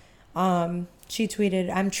 she tweeted,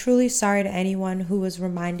 "I'm truly sorry to anyone who was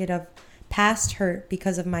reminded of past hurt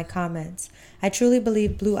because of my comments. I truly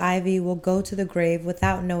believe Blue Ivy will go to the grave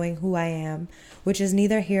without knowing who I am, which is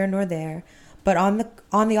neither here nor there. But on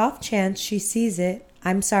the off chance she sees it,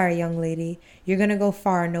 I'm sorry, young lady. You're going to go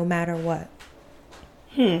far no matter what."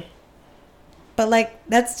 But like,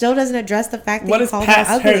 that still doesn't address the fact that you called her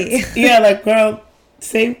ugly. Yeah, like, girl,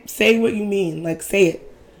 say what you mean. Like, say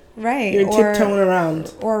it. Right. You're tiptoeing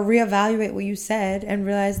around. Or reevaluate what you said and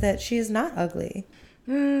realize that she is not ugly.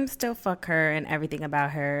 Still fuck her and everything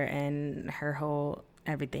about her and her whole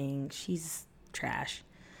everything. She's trash.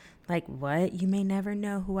 Like, what? You may never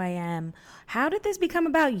know who I am. How did this become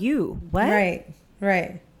about you? What?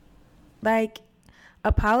 Right. Like,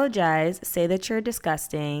 apologize, say that you're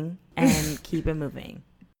disgusting, and keep it moving.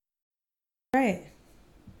 Right.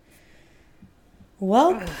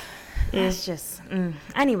 Well, It's just...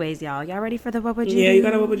 Anyways, y'all ready for the what would you do? Yeah, you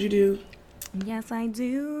got a what would you do? Yes, I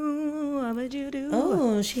do. What would you do?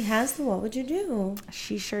 oh, she has the what would you do?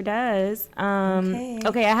 She sure does. Okay.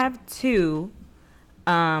 Okay, I have two.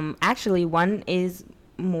 Actually, one is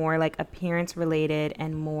more like appearance related,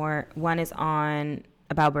 and one is on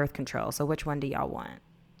about birth control. So which one do y'all want?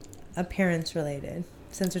 Appearance related,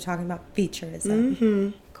 since we're talking about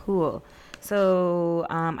featurism. Cool. So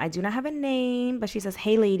I do not have a name, but she says,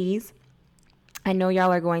 "Hey, ladies. I know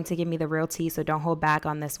y'all are going to give me the real tea, so don't hold back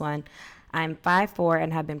on this one. I'm 5'4"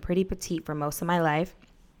 and have been pretty petite for most of my life.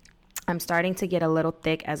 I'm starting to get a little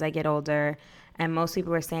thick as I get older, and most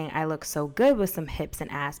people are saying I look so good with some hips and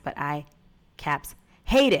ass, but I, caps,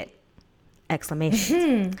 hate it!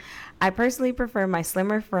 Exclamation. I personally prefer my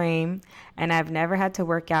slimmer frame, and I've never had to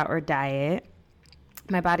work out or diet.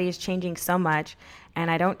 My body is changing so much, and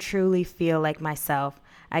I don't truly feel like myself.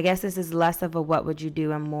 I guess this is less of a what would you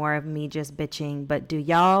do and more of me just bitching, but do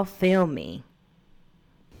y'all feel me?"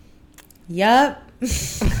 Yup.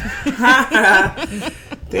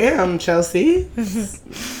 Damn, Chelsea.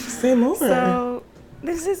 Say more. So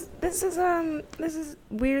this is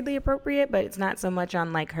weirdly appropriate, but it's not so much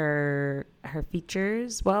on like her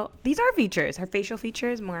features. Well, these are features, her facial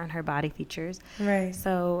features, more on her body features. Right.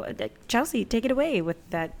 So Chelsea, take it away with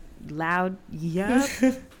that loud yup.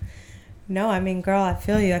 No, I mean, girl, I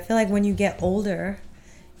feel you. I feel like when you get older,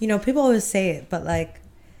 people always say it, but like,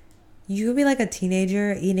 you could be like a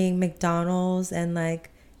teenager eating McDonald's and like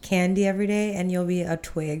candy every day and you'll be a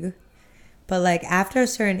twig. But like after a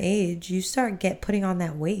certain age, you start putting on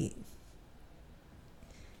that weight.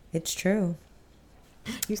 It's true.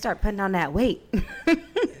 You start putting on that weight.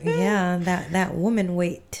 Yeah, that woman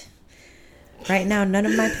weight. Right now, none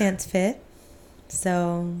of my pants fit.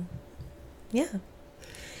 So, yeah.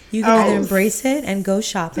 You can either embrace it and go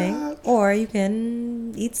shopping, or you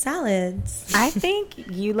can eat salads. I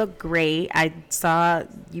think you look great. I saw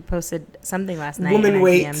you posted something last night. Woman and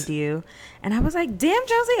weight. I DM'd you. And I was like, damn,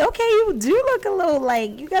 Chelsea, okay, you do look a little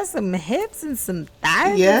like, you got some hips and some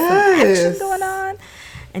thighs and some action going on.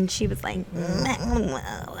 And she was like,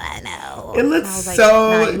 I know. It looks I was like,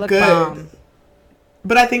 so you look good. bomb.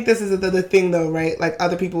 But I think this is the thing, though, right? Like,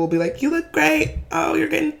 other people will be like, you look great. Oh, you're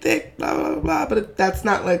getting thick, blah, blah, blah, blah. But if that's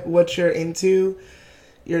not, like, what you're into,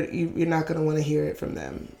 you're not going to want to hear it from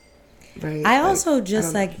them, right? I also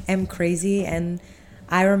just, am crazy. And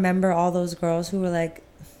I remember all those girls who were like,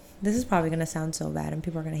 this is probably going to sound so bad and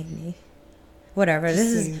people are going to hate me. Whatever.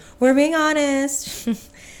 We're being honest.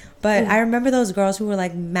 But I remember those girls who were,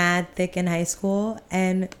 like, mad thick in high school.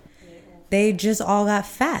 And they just all got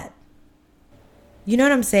fat. You know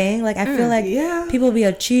what I'm saying? Like, I feel like people be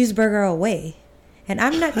a cheeseburger away. And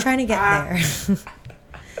I'm not trying to get there.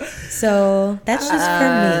 So, that's just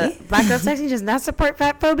for me. Black Girl Sexy does not support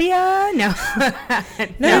fat phobia. No.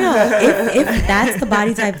 No. If that's the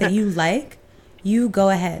body type that you like, you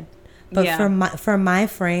go ahead. But for my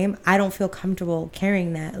frame, I don't feel comfortable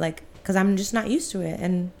carrying that. Like, because I'm just not used to it.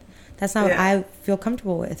 And that's not what I feel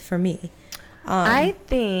comfortable with for me. I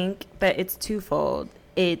think that it's twofold.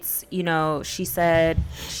 It's, she said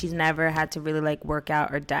she's never had to really like work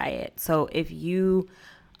out or diet. So if you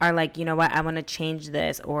are like, you know what, I want to change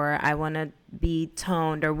this, or I want to be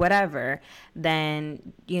toned or whatever,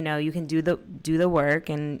 then, you can do the work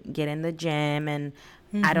and get in the gym. And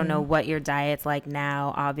I don't know what your diet's like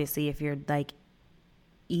now. Obviously, if you're like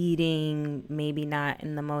eating maybe not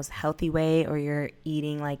in the most healthy way, or you're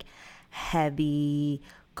eating like heavy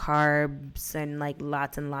carbs and like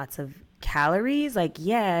lots and lots of calories, like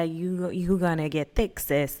you gonna get thick,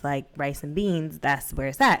 sis. Like rice and beans, that's where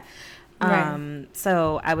it's at. Right.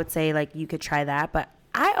 So I would say like you could try that, but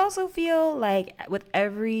I also feel like with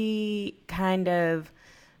every kind of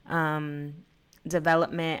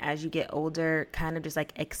development as you get older, kind of just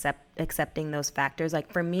like accepting those factors.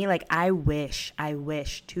 Like for me, like I wish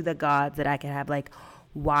to the gods that I could have like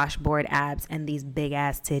washboard abs and these big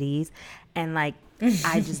ass titties, and like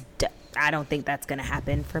I don't think that's gonna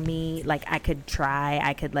happen for me. Like I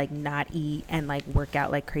could like not eat and like work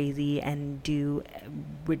out like crazy and do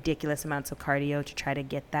ridiculous amounts of cardio to try to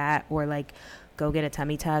get that, or like go get a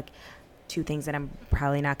tummy tuck. two things that I'm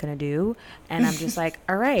probably not going to do. And I'm just like,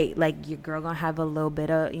 all right, like your girl going to have a little bit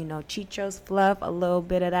of, Chicho's fluff, a little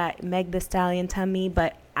bit of that Meg the Stallion tummy,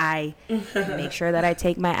 but I make sure that I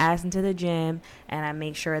take my ass into the gym and I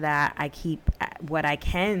make sure that I keep what I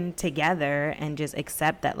can together and just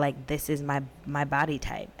accept that, like, this is my body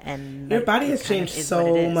type. And your like, body has changed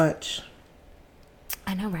so much.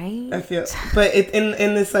 I know, right? I feel, but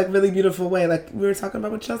in this like really beautiful way. Like we were talking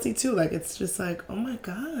about with Chelsea too. Like it's just like, oh my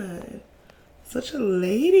God, such a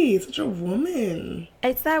lady, such a woman.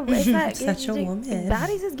 It's that such a woman.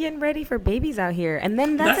 Bodies is getting ready for babies out here, and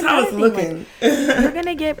then that's how it's thing. looking. Like, you're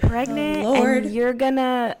gonna get pregnant, oh, Lord.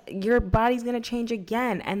 and your body's gonna change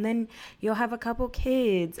again, and then you'll have a couple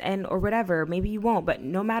kids, or whatever. Maybe you won't, but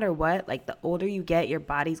no matter what, like the older you get, your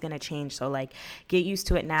body's gonna change. So like, get used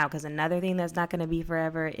to it now, because another thing that's not gonna be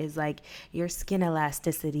forever is like your skin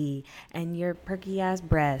elasticity and your perky ass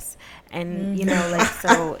breasts, and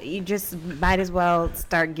so you just might as well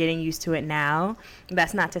start getting used to it now.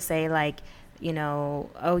 That's not to say like,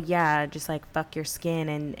 oh yeah, just like fuck your skin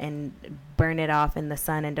and burn it off in the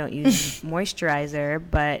sun and don't use moisturizer.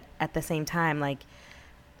 But at the same time, like,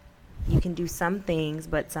 you can do some things,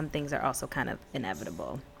 but some things are also kind of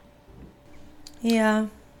inevitable. Yeah.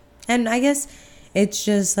 And I guess it's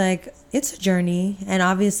just like, it's a journey. And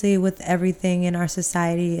obviously with everything in our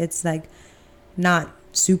society, it's like not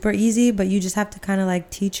super easy, but you just have to kind of like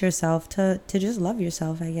teach yourself to just love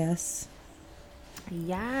yourself, I guess.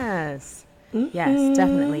 Yes. Yes,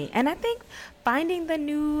 definitely. And I think finding the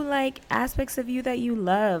new like aspects of you that you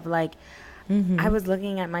love, like I was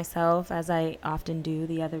looking at myself as I often do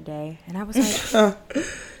the other day, and I was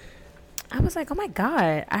like, oh my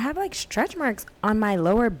God, I have like stretch marks on my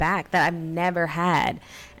lower back that I've never had.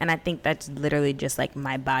 And I think that's literally just like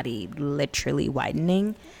my body literally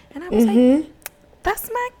widening. And I was like, that's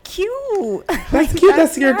not cute. That's cute.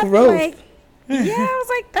 That's your growth. Like, yeah, I was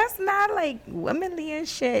like, that's not like womanly and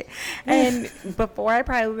shit. And before I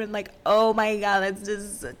probably would have been like, oh my God, that's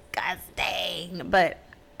disgusting. But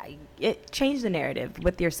it changed the narrative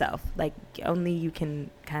with yourself. Like, only you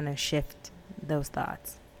can kind of shift those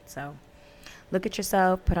thoughts. So look at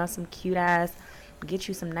yourself, put on some cute ass, get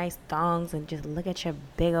you some nice thongs, and just look at your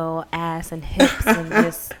big old ass and hips and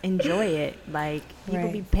just enjoy it. Like, people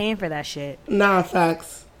be paying for that shit. Nah,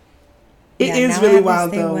 facts. It is really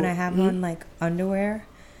wild though. When I have on like underwear,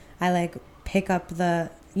 I like pick up the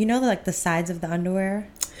sides of the underwear.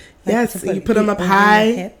 Like, yes, you put them up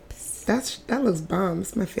high. That looks bomb.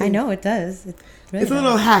 It's my favorite. I know it does. It's a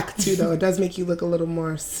little hack too, though. It does make you look a little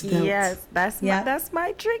more svelte. Yes, that's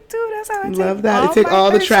my trick too. That's how I love that. You take all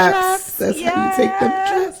the traps. That's how you take them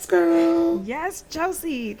traps, girl. Yes,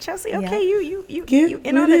 Chelsea. Okay, you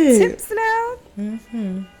in on the tips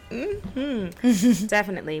now.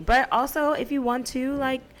 Definitely. But also, if you want to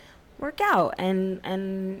like work out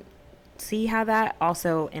and see how that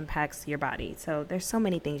also impacts your body. So there's so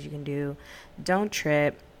many things you can do. Don't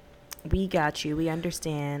trip. We got you. We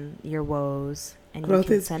understand your woes. And growth you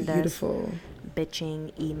can is send beautiful. us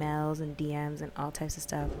bitching emails and DMs and all types of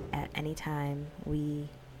stuff at any time.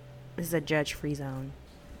 This is a judge-free zone.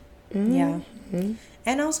 Yeah.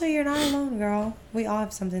 And also, you're not alone, girl. We all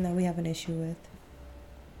have something that we have an issue with.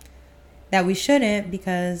 That we shouldn't,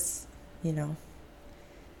 because,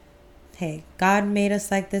 hey, God made us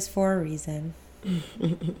like this for a reason.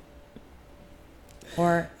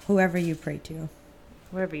 Or whoever you pray to.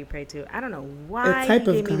 Whoever you pray to. I don't know why he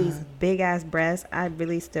gave me these big ass breasts. I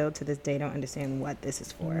really still to this day don't understand what this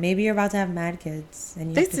is for. Maybe you're about to have mad kids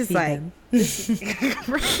and you have to feed them.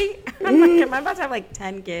 Right? I'm like, am I about to have like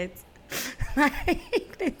 10 kids?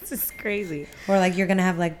 Like, this is crazy. Or like you're gonna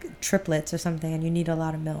have like triplets or something and you need a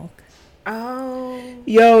lot of milk. Oh.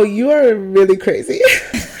 Yo, you are really crazy.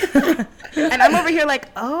 And I'm over here like,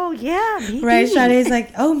 oh yeah, maybe. Right, Sade's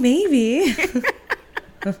like, oh maybe.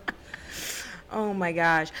 Oh my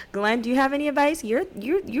gosh, Glenn, do you have any advice? You're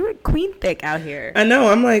queen thick out here. I know.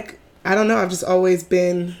 I'm like, I don't know. I've just always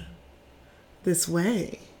been this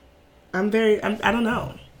way. I don't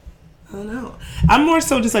know. I'm more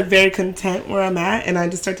so just like very content where I'm at, and I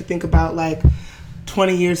just start to think about like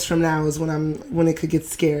 20 years from now is when it could get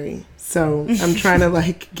scary. So I'm trying to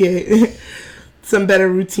like get some better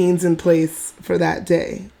routines in place for that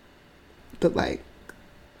day. But like,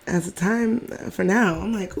 as a time for now,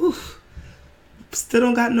 I'm like, oof. Still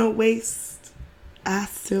don't got no waist.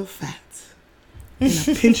 Ass still fat. And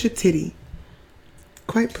a pinch of titty.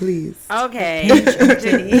 Quite pleased. Okay.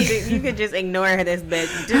 You could just ignore this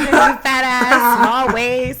bitch. Just fat ass, small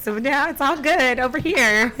waist. So now it's all good over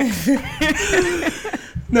here.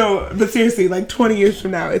 No, but seriously, like 20 years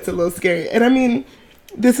from now, it's a little scary. And I mean,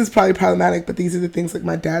 this is probably problematic, but these are the things like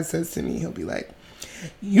my dad says to me. He'll be like,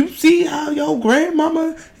 you see how your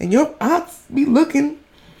grandmama and your aunts be looking?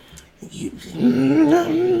 You,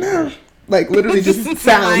 like literally just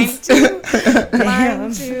sounds.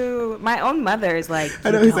 Mine too. My own mother is like,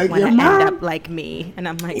 I know, he's like, want to your mom? end up like me. And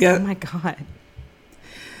I'm like, Yeah. oh my God.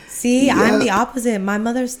 See, I'm the opposite. My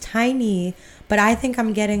mother's tiny, but I think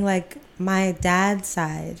I'm getting like my dad's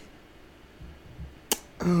side.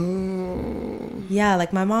 Oh. Yeah,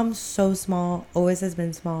 like my mom's so small, always has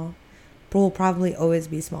been small, but will probably always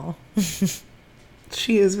be small.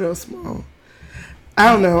 She is real small.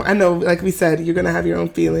 I don't know. I know, like we said, you're gonna have your own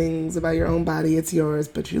feelings about your own body. It's yours,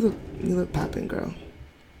 but you look popping, girl.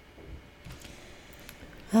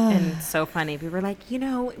 And it's so funny. People were like,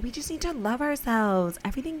 we just need to love ourselves.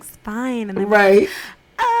 Everything's fine. And then Right.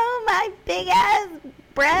 oh, my big ass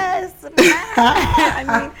breasts. I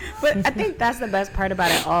mean, but I think that's the best part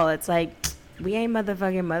about it all. It's like, we ain't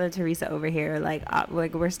motherfucking Mother Teresa over here. Like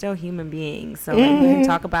we're still human beings. So like, we can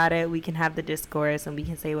talk about it. We can have the discourse and we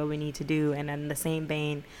can say what we need to do. And in the same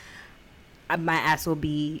vein, my ass will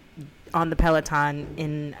be on the Peloton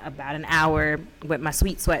in about an hour with my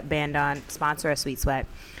Sweet Sweat band on. Sponsor a Sweet Sweat.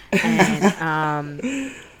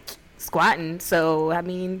 And squatting. So, I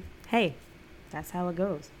mean, hey, that's how it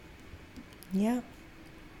goes. Yeah.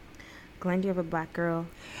 Glenn, do you have a black girl?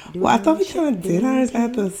 Well, I thought we kind of did ours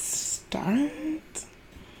at the start.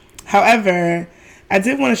 However, I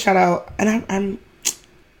did want to shout out, and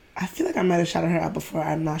I feel like I might have shouted her out before.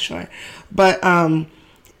 I'm not sure, but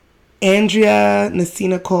Andrea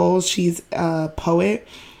Nasina Cole, she's a poet.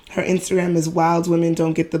 Her Instagram is Wild Women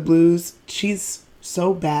Don't Get the Blues. She's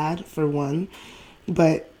so bad for one,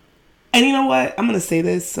 but and you know what? I'm gonna say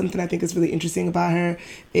this. Something I think is really interesting about her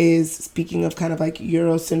is, speaking of kind of like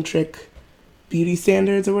Eurocentric beauty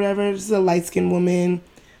standards or whatever. She's a light-skinned woman,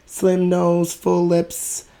 slim nose, full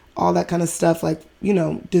lips, all that kind of stuff, like,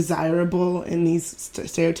 desirable in these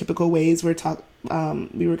stereotypical ways we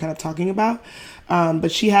were kind of talking about.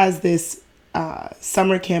 But she has this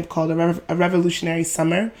summer camp called a Revolutionary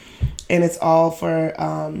Summer, and it's all for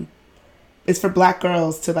it's for Black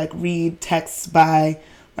girls to like read texts by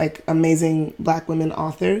like amazing Black women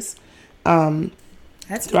authors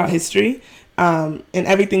That's throughout history. And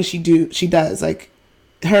everything she does, like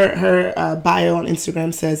her bio on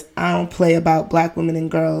Instagram says, I don't play about Black women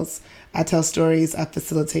and girls. I tell stories. I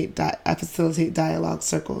facilitate dialogue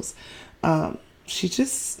circles. She's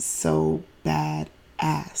just so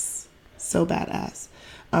badass. So badass.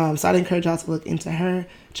 So I'd encourage y'all to look into her.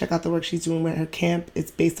 Check out the work she's doing with her camp.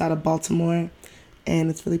 It's based out of Baltimore, and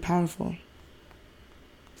it's really powerful.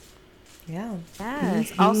 Yeah.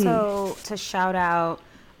 Yes. Also, to shout out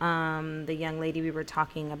the young lady we were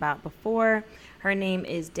talking about before. Her name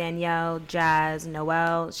is Danielle Jazz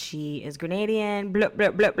Noel. She is Grenadian. Blup,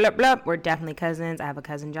 blup, blup, blup, blup. We're definitely cousins. I have a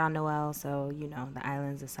cousin, John Noel. So, the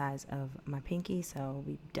island's the size of my pinky. So,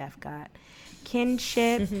 we got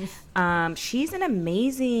kinship. She's an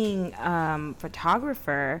amazing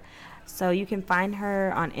photographer. So, you can find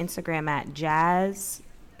her on Instagram at Jazz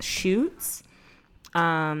Shoots.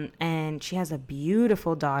 And she has a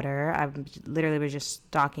beautiful daughter. I literally was just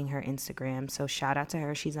stalking her Instagram, so shout out to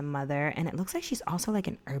her. She's a mother, and it looks like she's also like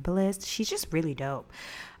an herbalist. She's just really dope.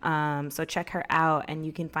 So check her out, and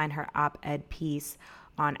you can find her op-ed piece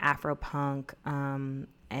on Afropunk.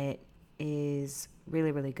 It is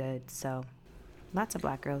really, really good. So lots of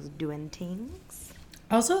Black girls doing things.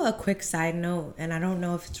 Also, a quick side note, and I don't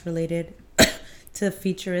know if it's related to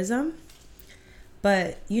Featurism,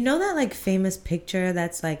 but that like famous picture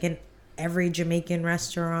that's like in every Jamaican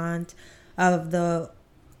restaurant of the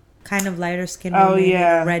kind of lighter skinned woman in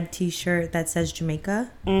a red t-shirt that says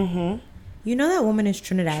Jamaica? Mm-hmm. That woman is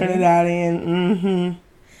Trinidadian.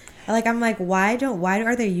 Like, I'm like, why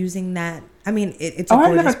are they using that? I mean, it's a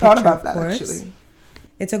gorgeous I never thought about that, actually.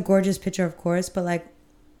 It's a gorgeous picture, of course, but like,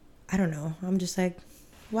 I don't know. I'm just like,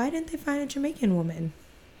 why didn't they find a Jamaican woman?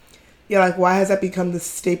 Yeah, like, why has that become the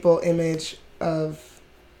staple image of,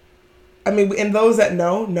 I mean, and those that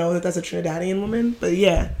know that that's a Trinidadian woman, but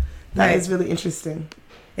yeah, that is really interesting.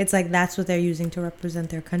 It's like that's what they're using to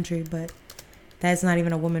represent their country, but that's not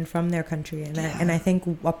even a woman from their country. And I think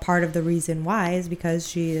a part of the reason why is because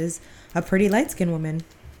she is a pretty light-skinned woman.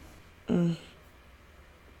 Y'all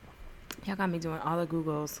got me doing all the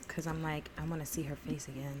Googles because I'm like, I want to see her face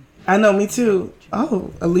again. I know, me too.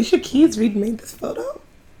 Oh, Alicia Keys remade this photo?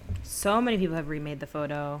 So many people have remade the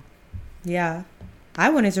photo. Yeah.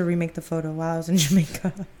 I wanted to remake the photo while I was in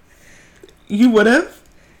Jamaica. You would have?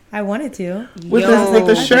 I wanted to. With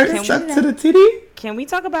the shirt stuck to the titty? Can we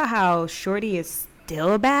talk about how Shorty is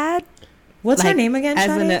still bad? What's her name again,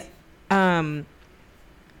 Shorty?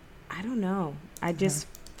 I don't know. I just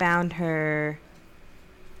found her.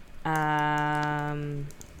 Let's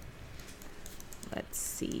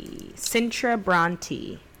see. Sintra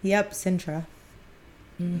Bronte. Yep, Sintra.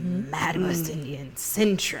 Mad West Indian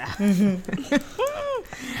Sintra.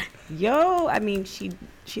 Yo, I mean, she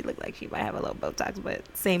looked like she might have a little Botox, but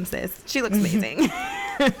same sis. She looks amazing.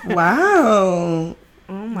 Wow.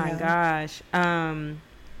 Oh my gosh.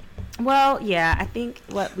 Well, yeah, I think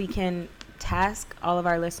what we can task all of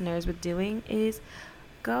our listeners with doing is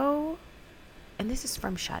go, and this is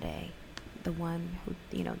from Sade, the one who,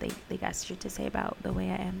 you know, they got shit to say about the way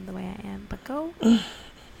I am, but go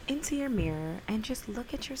into your mirror and just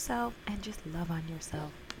look at yourself and just love on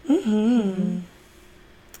yourself.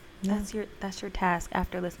 That's your task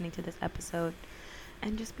after listening to this episode,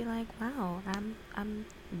 and just be like, wow, I'm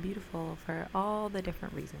beautiful for all the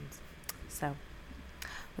different reasons. So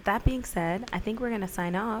with that being said, I think we're going to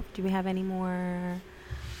sign off. Do we have any more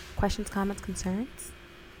questions, comments, concerns?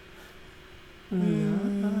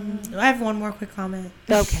 I have one more quick comment.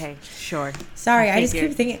 Okay, sure. Sorry, I just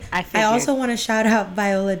keep thinking. I also want to shout out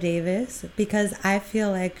Viola Davis, because I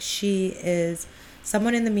feel like she is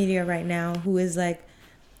someone in the media right now who is like,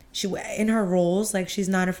 she in her roles, like she's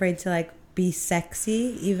not afraid to like be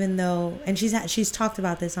sexy, even though, and she's talked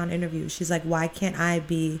about this on interviews. She's like, why can't I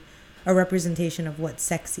be a representation of what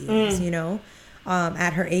sexy is, you know?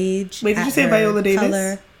 At her age. Wait, did you say Viola Davis?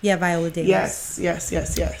 Color. Yeah, Viola Davis. Yes.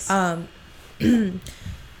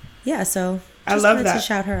 Yeah, so I love wanted that. to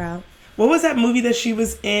shout her out. What was that movie that she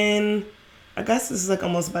was in? I guess this is like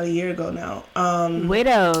almost about a year ago now.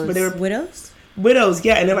 Widows. Where they were Widows? Widows,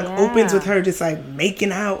 yeah, and it like opens Yeah. with her just like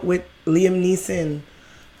making out with Liam Neeson.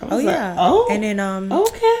 I was like, Yeah. oh, And then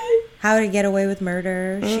okay. How to Get Away with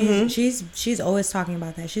Murder. She's always talking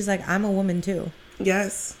about that. She's like, I'm a woman too.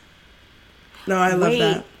 Yes. No, I love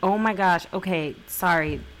that. Oh my gosh. Okay,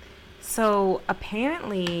 sorry. So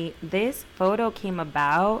apparently this photo came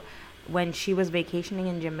about when she was vacationing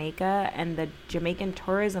in Jamaica, and the Jamaican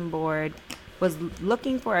Tourism Board was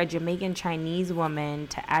looking for a Jamaican Chinese woman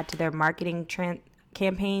to add to their marketing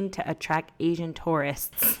campaign to attract Asian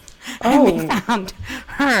tourists. And they found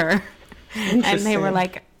her. And they were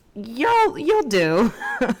like, you'll do.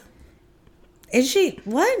 Is she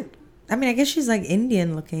what? I mean, I guess she's like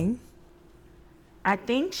Indian looking. I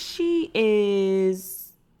think she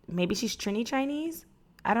is, maybe she's Trini Chinese.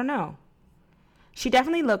 I don't know. She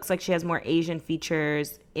definitely looks like she has more Asian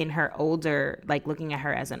features in her older, like looking at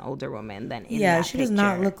her as an older woman than in that She does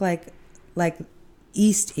not picture. look like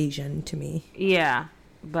East Asian to me. Yeah,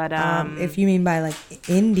 but If you mean by like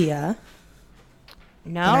India,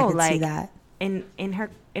 then I no, could like see that. in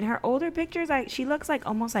her older pictures, she looks like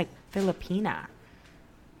almost like Filipina.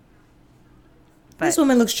 This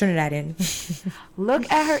woman looks Trinidadian. Look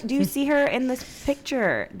at her. Do you see her in this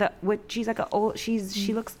picture? She's like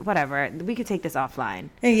she looks whatever. We could take this offline.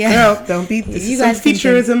 Yeah, Girl, don't be. This you is some guys can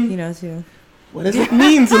Featurism. think, you know, too. What does it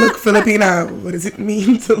mean to look Filipino? What does it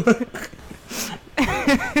mean to look?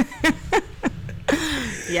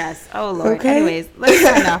 Yes. Oh Lord. Okay. Anyways, let's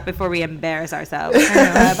sign off before we embarrass ourselves.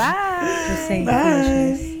 Bye bye. Just saying Bye.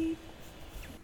 foolishness.